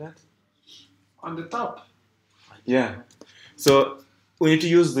mention that? On the top. Yeah. So we need to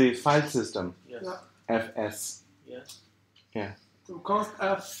use the file system. Yes. Yeah. FS. Yes. Yeah. So const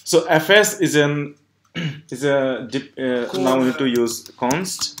F. So FS is now we need to use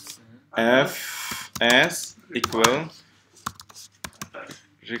const fs equal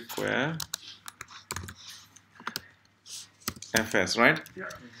require fs, right? Yeah.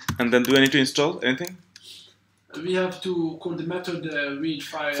 And then do I need to install anything? We have to call the method read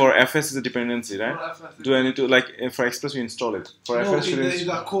file. For fs is a dependency, right? For FS. Do I need to, like, for Express we install it? For No, fs, should there I is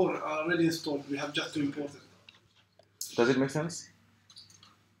a core already installed. We have just to import it. does it make sense?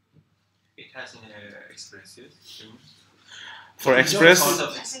 It has an Express, yes? For It's Express, Part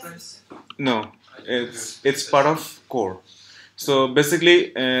of Express? no, it's part of core. So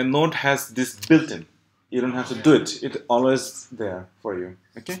basically, Node has this built-in. You don't have to do it; it's always there for you.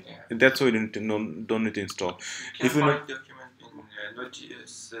 Okay, Yeah. that's why you don't need to install. You If can you know, find document in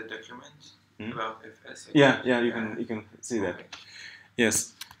NODejs document about FS. yeah, you can see that.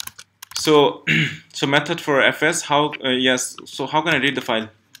 Yes. So, so method for fs. How? Yes. So how can I read the file?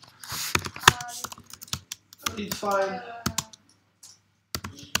 Read file.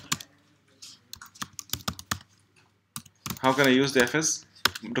 How can I use the fs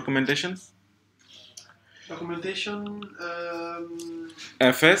documentation? Documentation.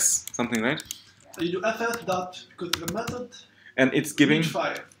 Fs something, right? You do fs dot because the method. And it's giving Read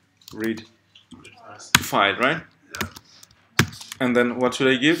file. read file, right? And then what should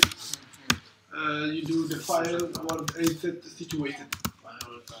I give? You do the file where is it situated.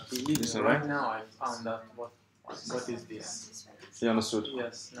 Is that Right right? now I found out what is this. You understood?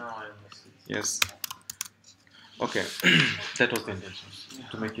 Yes, now I understood. Yes. Okay, that was the intention.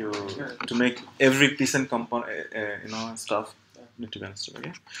 To make every piece and component, stuff need to be understood.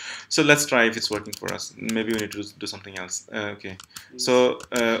 Okay. So let's try if it's working for us. Maybe we need to do something else. Okay. So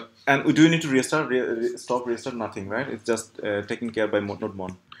and we do need to restart, stop, restart, nothing, right? It's just taken care by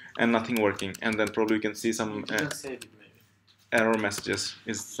NodeMon and nothing working. And then probably we can see some You can save it maybe. error messages.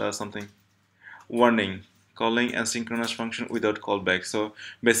 Is something warning calling asynchronous function without callback. So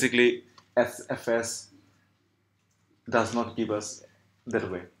basically, SFS does not give us that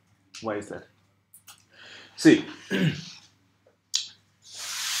way. Why is that? See,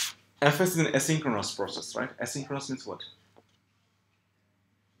 FS is an asynchronous process, right? Asynchronous means what?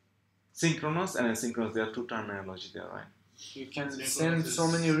 Synchronous and asynchronous, there are two terminology there, right? You can Synchronous send so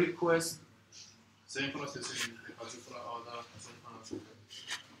is- many requests. Synchronous is in particular order, asynchronous.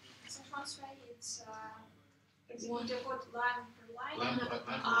 Synchronous way, it's execute the code line per line. Line per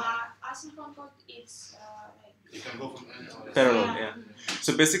line. Asynchronous code, it's like You can go from any order. Parallel, yeah.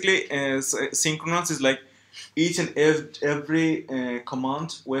 So basically, synchronous is like each and every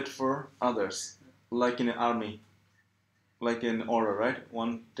command wait for others, like in an army, like in order, right?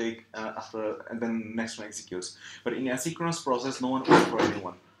 One take after, and then next one executes. But in asynchronous process, no one waits for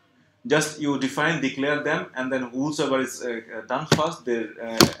anyone. Just you define, declare them, and then whosoever is done first, they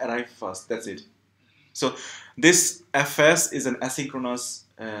arrive first. That's it. So this FS is an asynchronous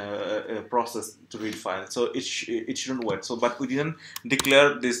process to read file. So it shouldn't wait. So but we didn't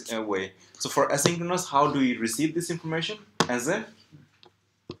declare this way. So for asynchronous, how do we receive this information? As a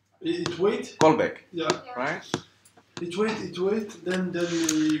It wait. callback, Yeah. right? It wait. Then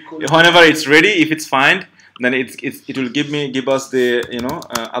we call. Whenever it's ready, if it's fine, then it will give us the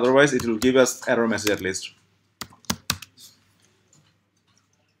otherwise it will give us error message at least.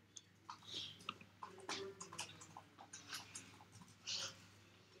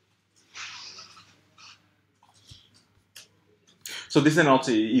 So this is an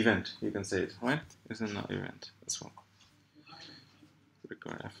also event, you can say it, right? It's an event as well.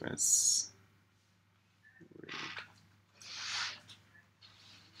 Record fs.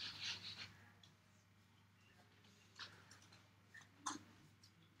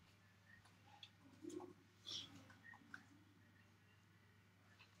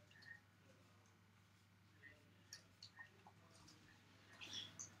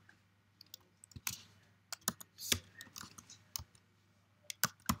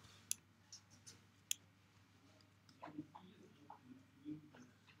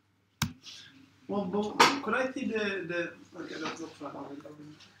 Well, could I see the okay, that's not fine.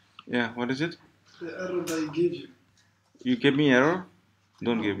 Yeah, what is it? The error that I gave you. You gave me error?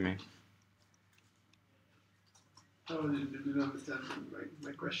 Don't give me. Oh, you didn't understand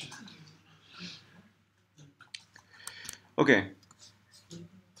my question. Okay.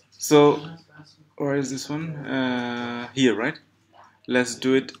 So, where is this one? Here, right? Let's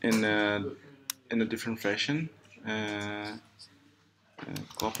do it in a different fashion.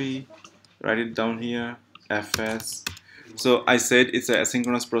 Copy, write it down here. Fs. So I said it's an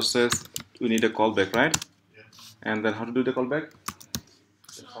asynchronous process. We need a callback, right? And then how to do the callback?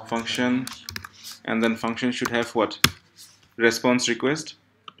 Function. And then function should have what? Response request.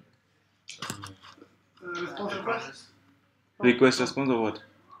 Response request? Request response or what?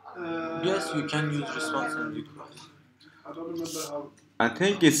 Yes, you can use response and request. I don't remember how. I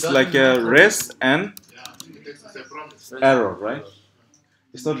think it's like a rest and error, right?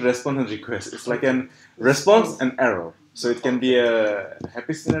 It's not response and request. It's like a response and error. So it can be a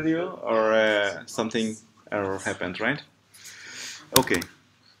happy scenario or something error happened, right? Okay.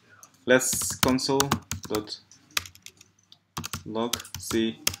 Let's console.log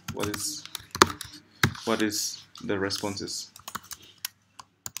see what is the responses.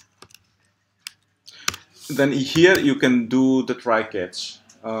 Then here you can do the try catch,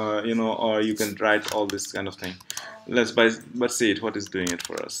 you know, or you can write all this kind of thing. Let's see it. What is doing it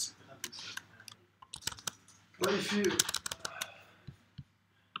for us? But if you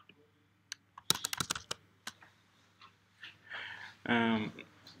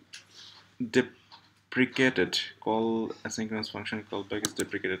deprecated call asynchronous function callback is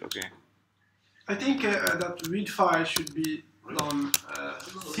deprecated. Okay. I think that read file should be done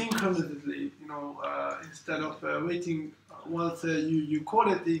synchronously, you know, instead of waiting once you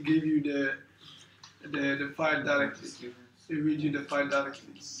call it, it give you the file directly. It read you the file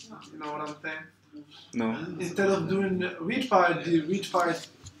directly. You know what I'm saying? No. Instead of doing read file, the read file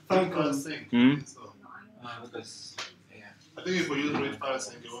synchronous. Because, yeah. I think if we use read file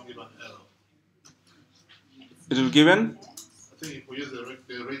sync, it won't give an error. It will give an? I think if we use the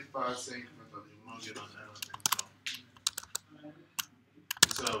read file sync method, it will not give an error.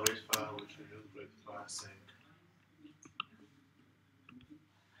 Instead of read file, we should use read file sync.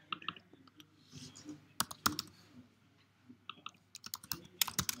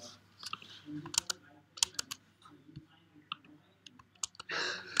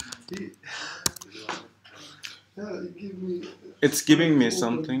 Yeah, it give me. It's giving me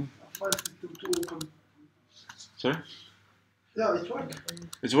something. File system to open. Sorry? Yeah, it worked.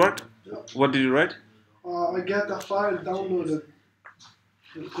 It's worked? Yeah. What did you write? I get a file downloaded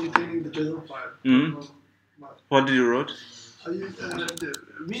containing the JSON file. Mm. What did you write? I use the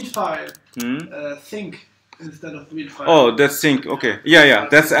read file sync instead of read file. Oh, that's sync. Okay. Yeah, yeah.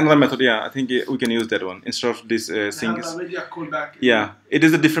 That's another method. Yeah, I think we can use that one instead of this sync. Has already a callback. Yeah, it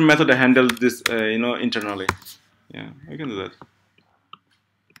is a different method to handle this, you know, internally. Yeah, we can do that.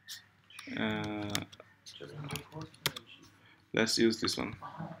 Let's use this one.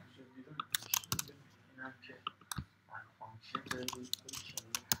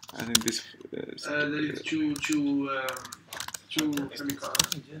 I think this. There is two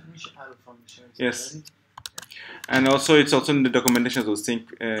semicolons. Yes. And also, it's also in the documentation. So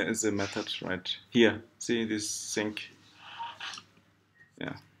sync is a method, right here. See this sync.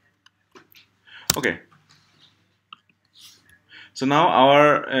 Yeah. Okay. So now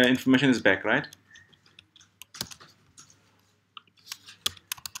our information is back, right?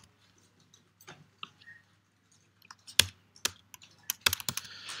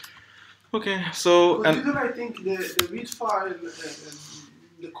 Okay. So But because I think the read file,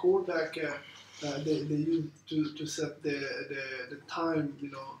 the callback, they use to set the time,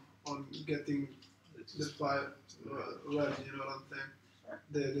 you know, on getting the file ready. You know what I'm saying?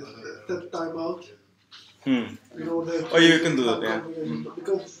 The set timeout. You know, Oh, you can do that, yeah.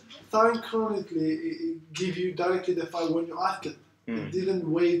 Because synchronously, it gives you directly the file when you ask it. It didn't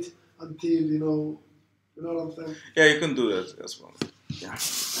wait until you know what I'm saying. Yeah, you can do that as well. Yeah.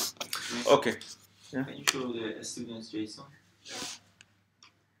 Okay. Yeah. Can you show the student's JSON?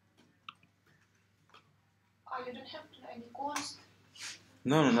 you don't have to any cost.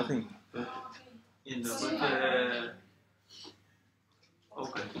 No, no, nothing. Okay. In the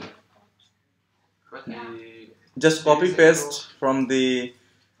okay. But Just copy paste from the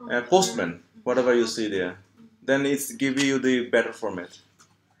Postman, whatever you see there. Then it's give you the better format.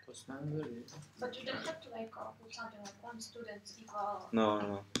 But you don't have to like put something like one student equal. No, no,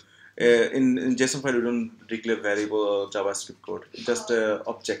 no. In JSON file, we don't declare variable or JavaScript code. Just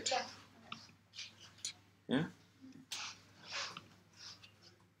object. Yeah.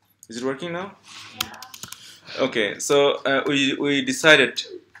 Is it working now? Yeah. Okay. So we decided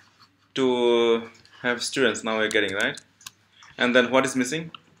to have students. Now we're getting right. And then what is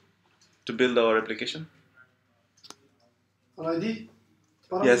missing to build our application? An ID?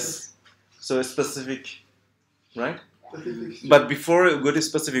 Yes. So specific, right? Specific. But before we go to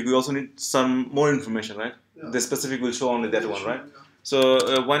specific, we also need some more information, right? Yeah. The specific will show only that one, right? Yeah.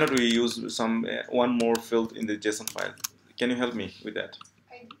 So why not we use some one more field in the JSON file? Can you help me with that?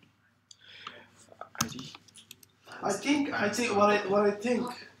 ID. I think what I think,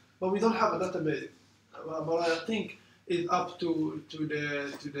 but we don't have a database. What I think is up to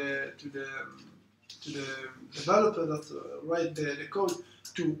the developer that write the code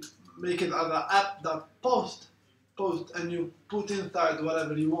to make it as an app that post, and you put inside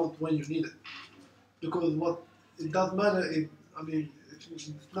whatever you want when you need it. Because what it doesn't matter is, I mean,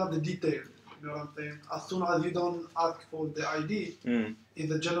 it's not the detail. You know what I'm saying? As soon as you don't ask for the ID,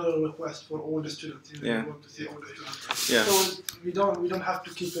 it's a general request for all the students. You Yeah. want to see all the students. Yeah. So we don't have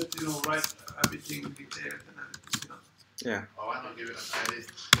to keep it, write everything detailed and everything. Yeah. Oh, why not give it an ID?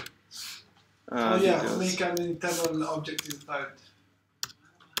 Oh yeah, Details. make an internal object inside.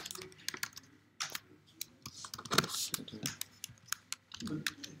 But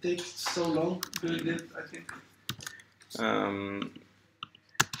it takes so long doing it, I think.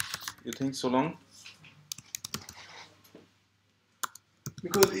 You think so long?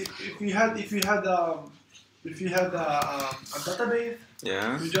 Because if you had a database,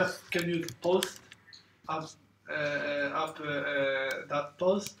 Yeah. you just can use post up that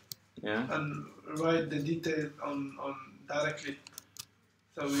post Yeah. and write the details on directly.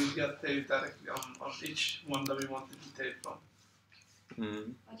 So we get saved directly on each one that we want the detail from.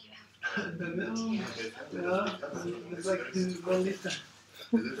 Mm. But you have Yeah, it's like this is one list.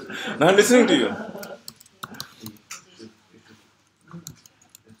 Now I'm listening to you.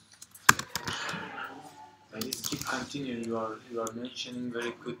 Keep continuing. You are mentioning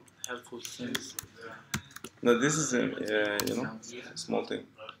very good, helpful things. No, this is a small thing.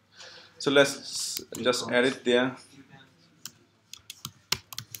 So let's just add it there.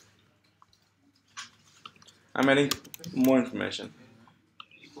 I'm adding more information.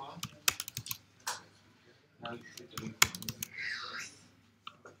 now you should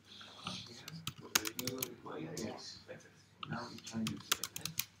yes. Now we can use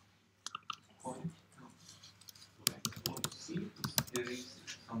point. See, there is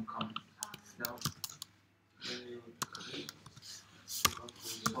some comment. Now,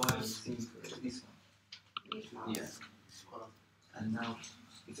 this one. Yeah. And now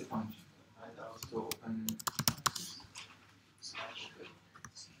it's a function. So open.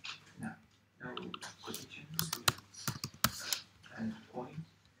 Now position and point.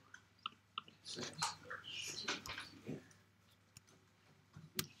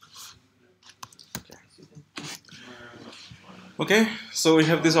 Okay, so we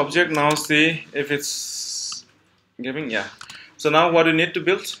have this object. Now see if it's giving. Yeah. So now what we need to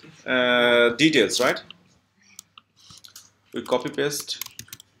build? Details, right? We copy paste,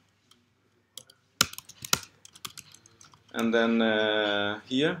 and then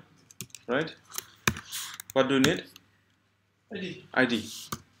here, right? What do you need? ID. ID.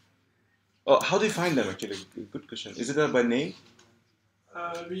 Oh, how do you find them actually? Good question. Is it by name?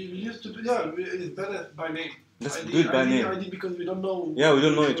 We used to do, yeah, it's better by name. Let's ID, do it by name. ID because we don't know. Yeah, we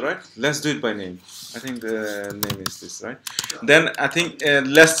don't know it, right? Let's do it by name. I think the name is this, right? Yeah. Then I think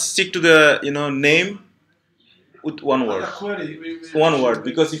let's stick to the name with one word. Query. One word,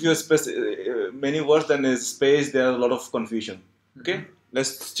 because if you have many words, then there's space. There's a lot of confusion. Okay,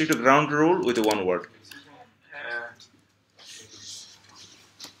 let's stick to ground rule with one word.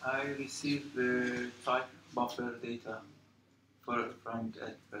 I received the type buffer data from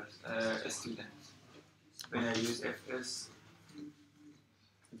that student. When I use fs,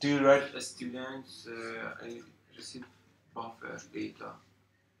 Do you write students, I receive buffer data.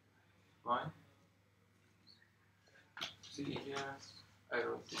 Why? See here, I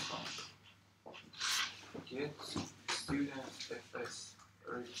wrote this one. Get student fs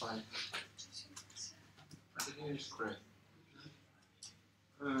refine. I think it is correct.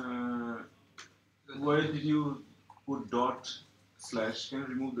 The why did you put dot slash? Can you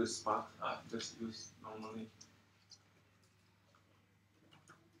remove this path? Just use normally.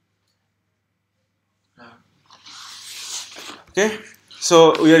 Okay,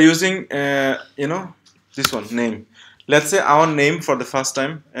 so we are using this one name. Let's say our name for the first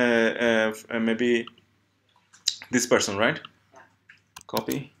time, maybe this person, right?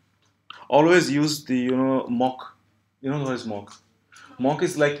 Copy. Always use the mock. You know what is mock? Mock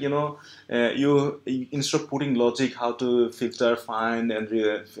is like you instead of putting logic, how to filter, find, and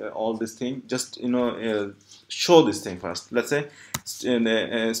all this thing. Just show this thing first. Let's say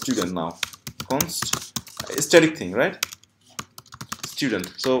student now. Const static thing, right?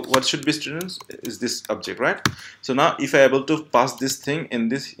 Student. So what should be students is this object, right? So now if I able to pass this thing in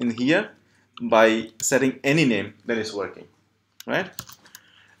here by setting any name, then it's working, right?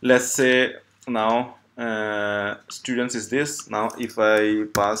 Let's say now students is this. Now if I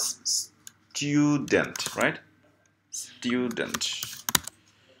pass student, right? Student.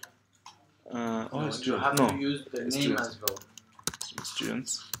 You have to use the name students. as well.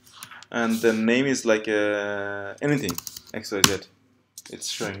 Students. And the name is like anything, XYZ. It's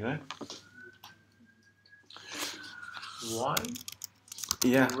showing, right? Why?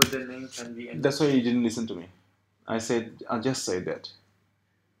 Yeah. With the name can be anything. That's why you didn't listen to me. I just said that.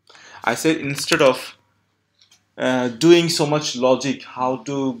 I said instead of doing so much logic, how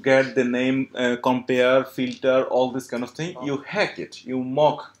to get the name, compare, filter, all this kind of thing, you hack it, you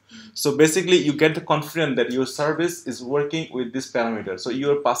mock. So basically, you get the confidence that your service is working with this parameter. So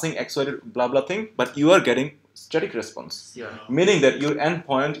you are passing XY blah blah thing, but you are getting static response, meaning that your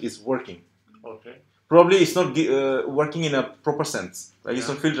endpoint is working. Okay. Probably it's not working in a proper sense, like it's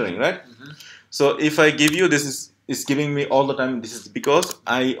not filtering, right? So if I give you this is giving me all the time. This is because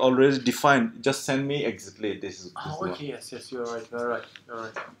I already defined. Just send me exactly this is. Okay. Yes. You're right.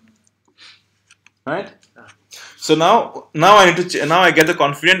 Right. Yeah. So now I need to. Now I get the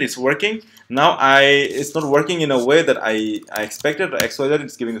confidence it's working. Now it's not working in a way that I expected. XYZ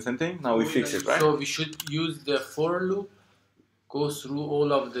it's giving the same thing. Now we fix it, right? So we should use the for loop. Go through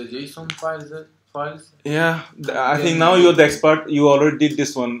all of the JSON files. Yeah, I think now you're the expert. You already did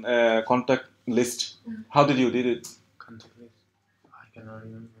this one contact list. How did you did it? Contact list. I cannot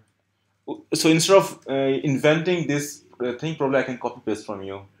remember. So instead of inventing this thing, probably I can copy paste from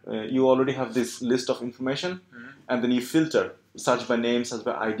you. You already have this list of information, and then you filter, search by name, search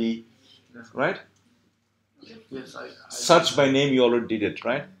by ID, right? Yes, I search by name. You already did it,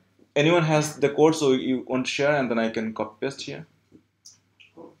 right? Anyone has the code, so you want to share, and then I can copy paste here.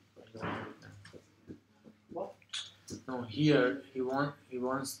 No, here he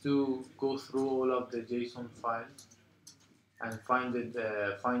wants to go through all of the JSON files and find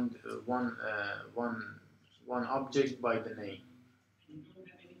one object by the name.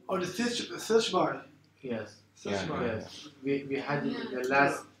 Or the search bar. Yes. Search bar. Yes. We had it in the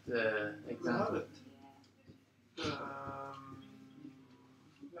last example.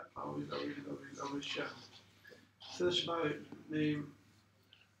 I will share. Search by name.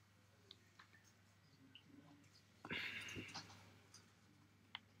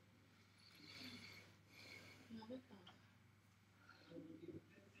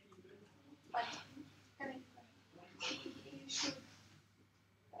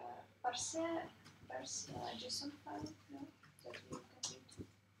 Parse JSON file, no? That we can do.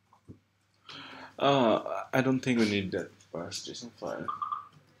 I don't think we need that parse JSON file.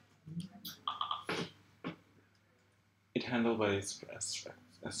 It handled by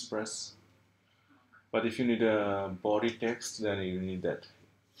Express. But if you need a body text, then you need that.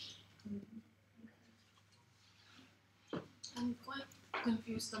 I'm quite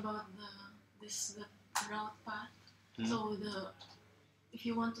confused about the route path. So if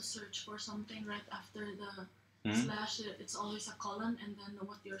you want to search for something right after the slash, it's always a colon, and then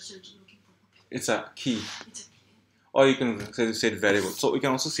what you're looking for. It's a key. It's a key. Or you can say it variable. So we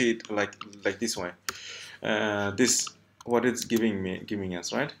can also see it like this way. This what it's giving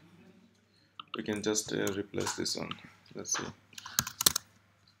us, right? We can just replace this one. Let's see.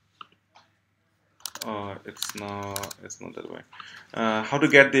 Oh, it's not that way. How to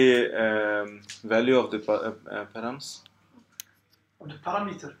get the value of the params? Of the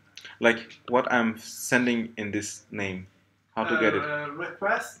parameter. Like what I'm sending in this name. How to get it?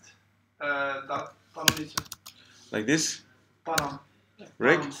 Request dot parameter. Like this? Param.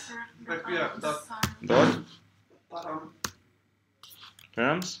 Rec? Yeah, dot. Param. Param.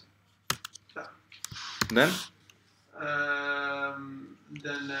 Params? Yeah. Then?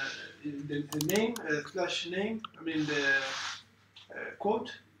 The name slash name. I mean the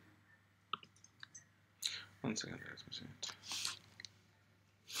quote. One second. Let me see it.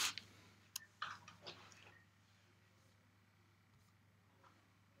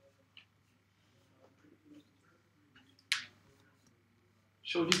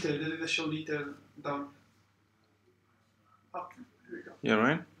 Show detail. There is a show detail down. Up. Here we go. Yeah,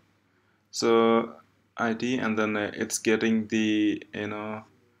 right. So ID, and then it's getting the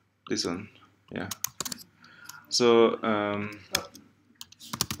this one. Yeah. So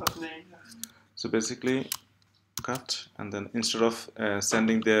Name. so basically cut, and then instead of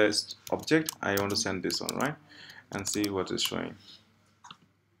sending the object, I want to send this one, right? And see what is showing.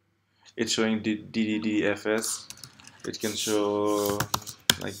 It's showing DDDFS. It can show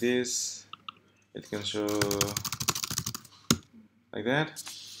like this. It can show like that,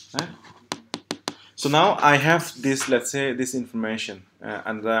 right? So now I have this, let's say, this information,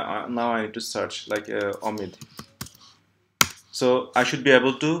 and now I need to search like Omid. So I should be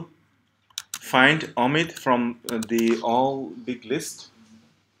able to find Omid from the all big list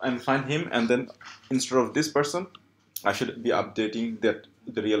and find him, and then instead of this person, I should be updating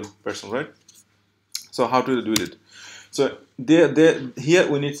the real person, right? So how to do it? So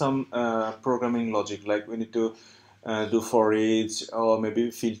here we need some programming logic, like we need to do for each, or maybe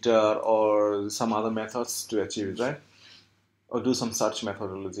filter, or some other methods to achieve it, right? Or do some search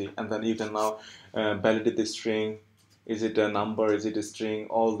methodology, and then you can now validate the string. Is it a number? Is it a string?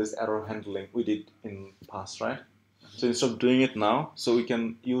 All this error handling we did in past, right? So instead of doing it now, so we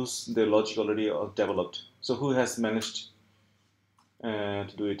can use the logic already developed. So who has managed to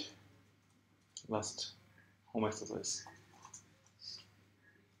do it? Last home exercise.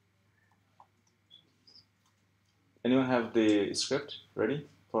 Anyone have the script ready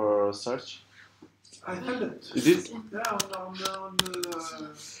for search? I have it. You did? Yeah, on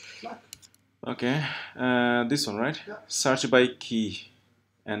the Slack. Okay, this one, right? Yeah. Search by key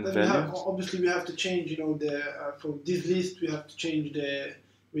and Then value. obviously we have to change, the for this list we have to change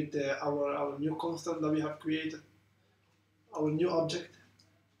our new constant that we have created, our new object.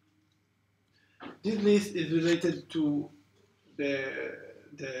 This list is related to the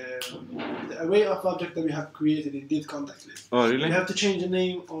array of objects that we have created in this context list. Oh, really? We have to change the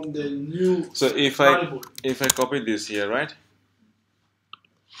name on the new So if variable. I copy this here, right?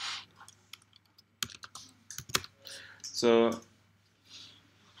 So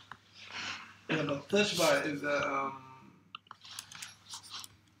Yeah, but search bar is a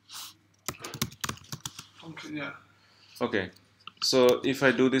function. Yeah. okay. So if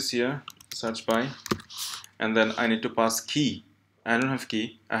I do this here, search by, and then I need to pass key. I don't have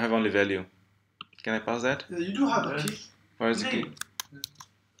key. I have only value. Can I pass that? Yeah, you do have a key. Where is the key? Name.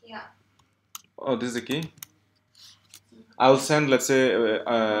 Yeah. Oh, this is the key. I'll send, let's say,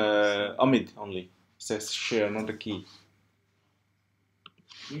 Amit only. Says share, not the key.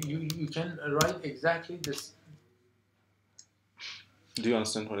 You can write exactly this. Do you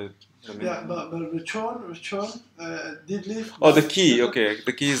understand what it means? Yeah, but return did list. Oh, the key. Okay,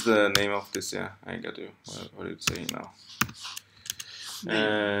 the key is the name of this. Yeah, I got you. What are you saying now?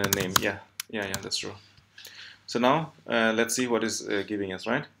 Name. Yeah, that's true. So now let's see what is giving us,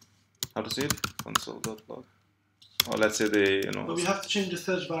 right? How to see it? Console.log. Or let's say But we have to change the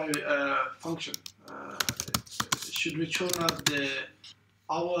search by function. It should return us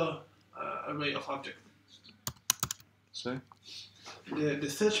our array of objects. Sorry? The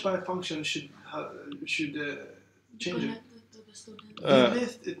search by function should change it. Connected to the student. The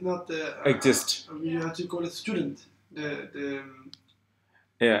list is not exist. We have to call it student.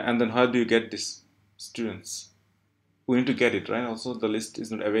 Yeah, and then how do you get this students? We need to get it, right? Also, the list is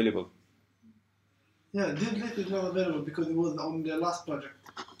not available. Yeah, this list is not available because it was on the last project.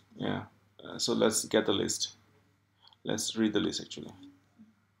 Yeah. So let's get the list. Let's read the list actually.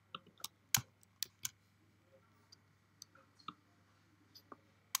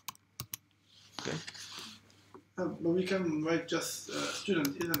 Okay. But we can write just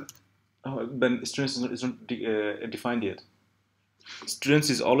student, isn't it? Oh, but students is not defined yet. Students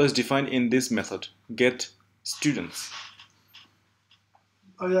is always defined in this method. Get students.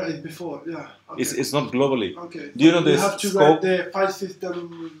 Oh yeah, it's before. Yeah. Okay. It's not globally. Okay. Do you know we this have to scope? write the file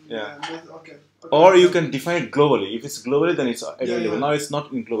system. Yeah. Okay. Or you can define it globally. If it's globally, then it's available. Yeah. Now it's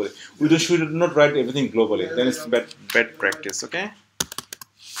not in globally. We should not write everything globally. Yeah, Then it's yeah. bad practice. Okay.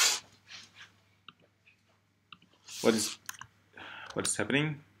 What is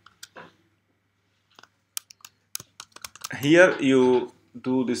happening? Here you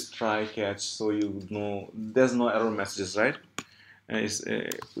do this try catch, so you know there's no error messages, right?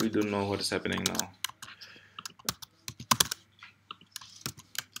 We don't know what is happening now.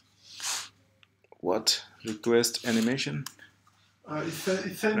 What request animation? It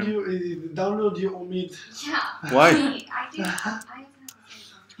send you download your Omid. Yeah. Why? I do. I have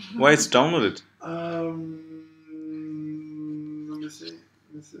Why it's downloaded? Let me see.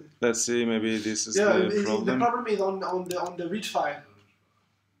 Let's see. Maybe this is Yeah, the the problem. problem is on the read file.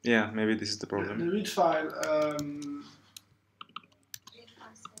 Yeah, maybe this is the The problem. read file. Read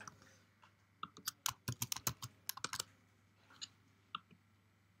file save.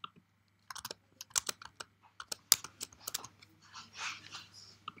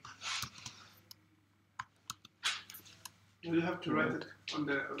 You have to write it on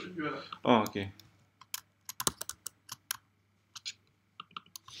the URL. Oh, okay.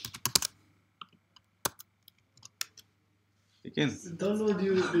 Again. Download the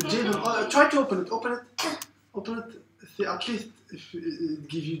JSON. Try to open it. Open it. See, at least if it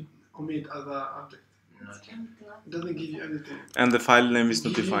gives you omit as an object. It doesn't give you anything. And the file name is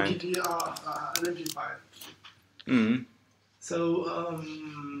not Give defined. you an empty file. Mm. So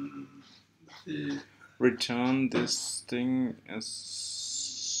the Return this thing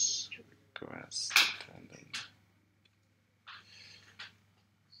as request. And then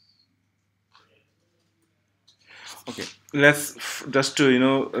okay, let's just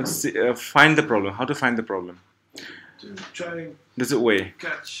to find the problem. How to find the problem? to try and There's a way.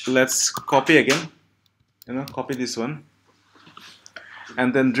 catch. Let's copy again. Copy this one,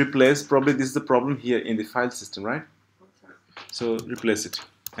 and then replace. Probably this is the problem here in the file system, right? So replace it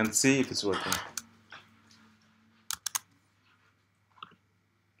and see if it's working.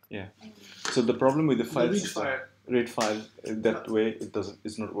 Yeah. So the problem with the file read system, file. read file, that way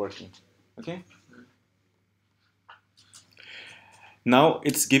it's not working. Okay. Now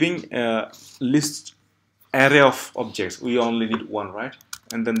it's giving a list array of objects. We only need one, right?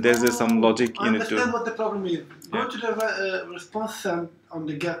 And then there's some logic I in it understand too. what the problem is. Go Yeah. to the response send on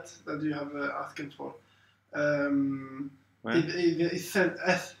the get that you have asking for. Where? It sent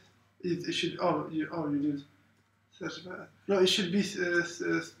S. It should. You did. No, it should be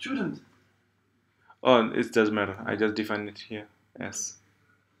student. Oh, it doesn't matter. I just define it here as.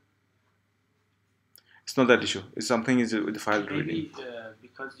 It's not that issue. It's something is with the file reading. Maybe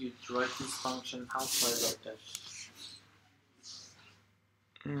because you write this function outside of that.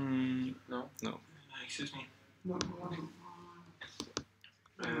 No? No. Excuse me. No,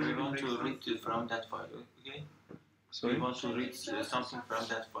 We want to read from that file, okay? Sorry? We want to read something from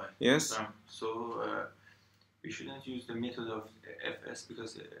that file. Yes. So we shouldn't use the method of fs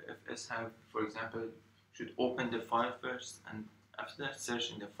because fs have, for example, should open the file first and after that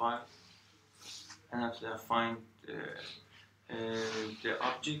search in the file and after that find the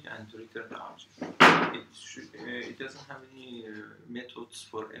object and return the object. It doesn't have any methods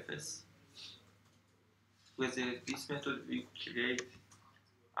for fs because this method we create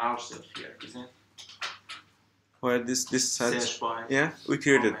ourselves here, isn't it? Where this Search by yeah, we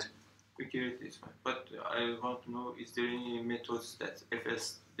created. comment. We create this one, but I want to know: is there any methods that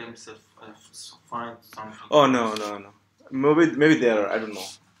FS themselves find something? Oh no. Maybe there are. I don't know.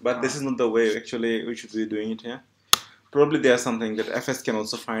 But this is not the way actually we should be doing it here. Probably there's something that FS can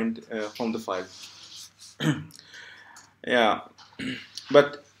also find from the file. Yeah,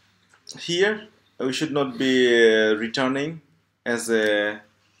 but here we should not be returning as a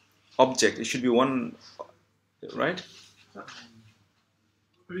object. It should be one, right?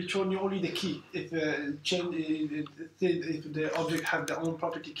 return you only the key. If if the object have their own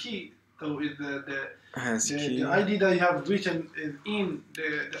property key, so if the ID that you have written is in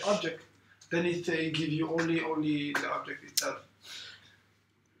the object, then it give you only the object itself.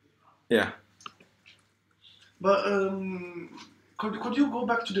 Yeah. But could you go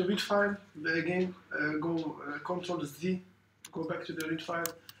back to the read file again? Control Z, go back to the read file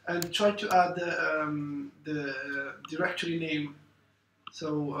and try to add the directory name.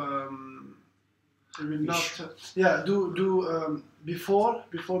 So it will not. Yeah, do before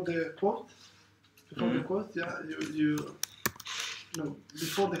the quote. Before the quote, yeah, no,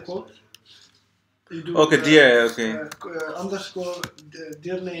 before the quote. You do, okay, dear, okay. Underscore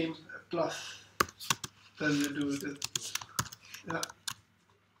dear name plus. Then you do the yeah.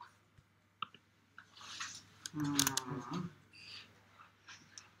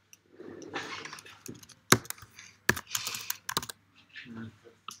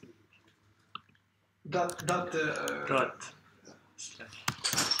 Dot.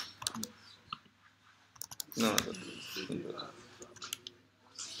 No.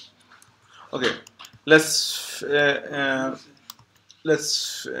 Okay, let's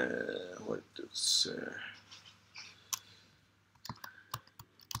what is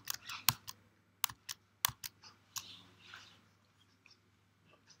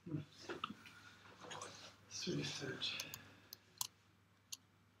Research.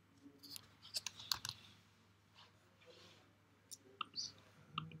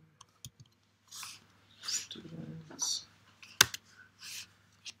 students.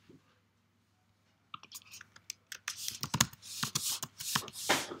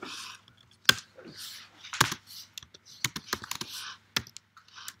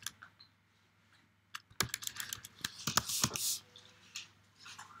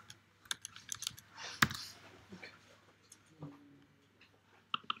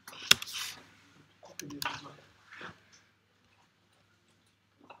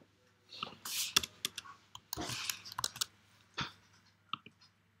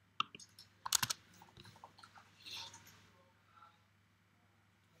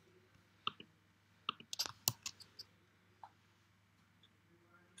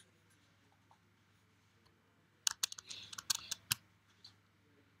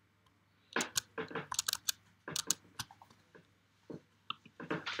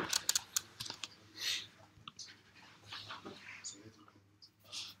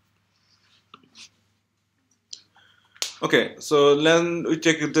 Okay, so then we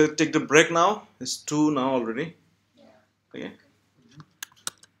take the break now. It's 2 now already. Okay.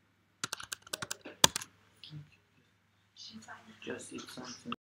 Just eat something.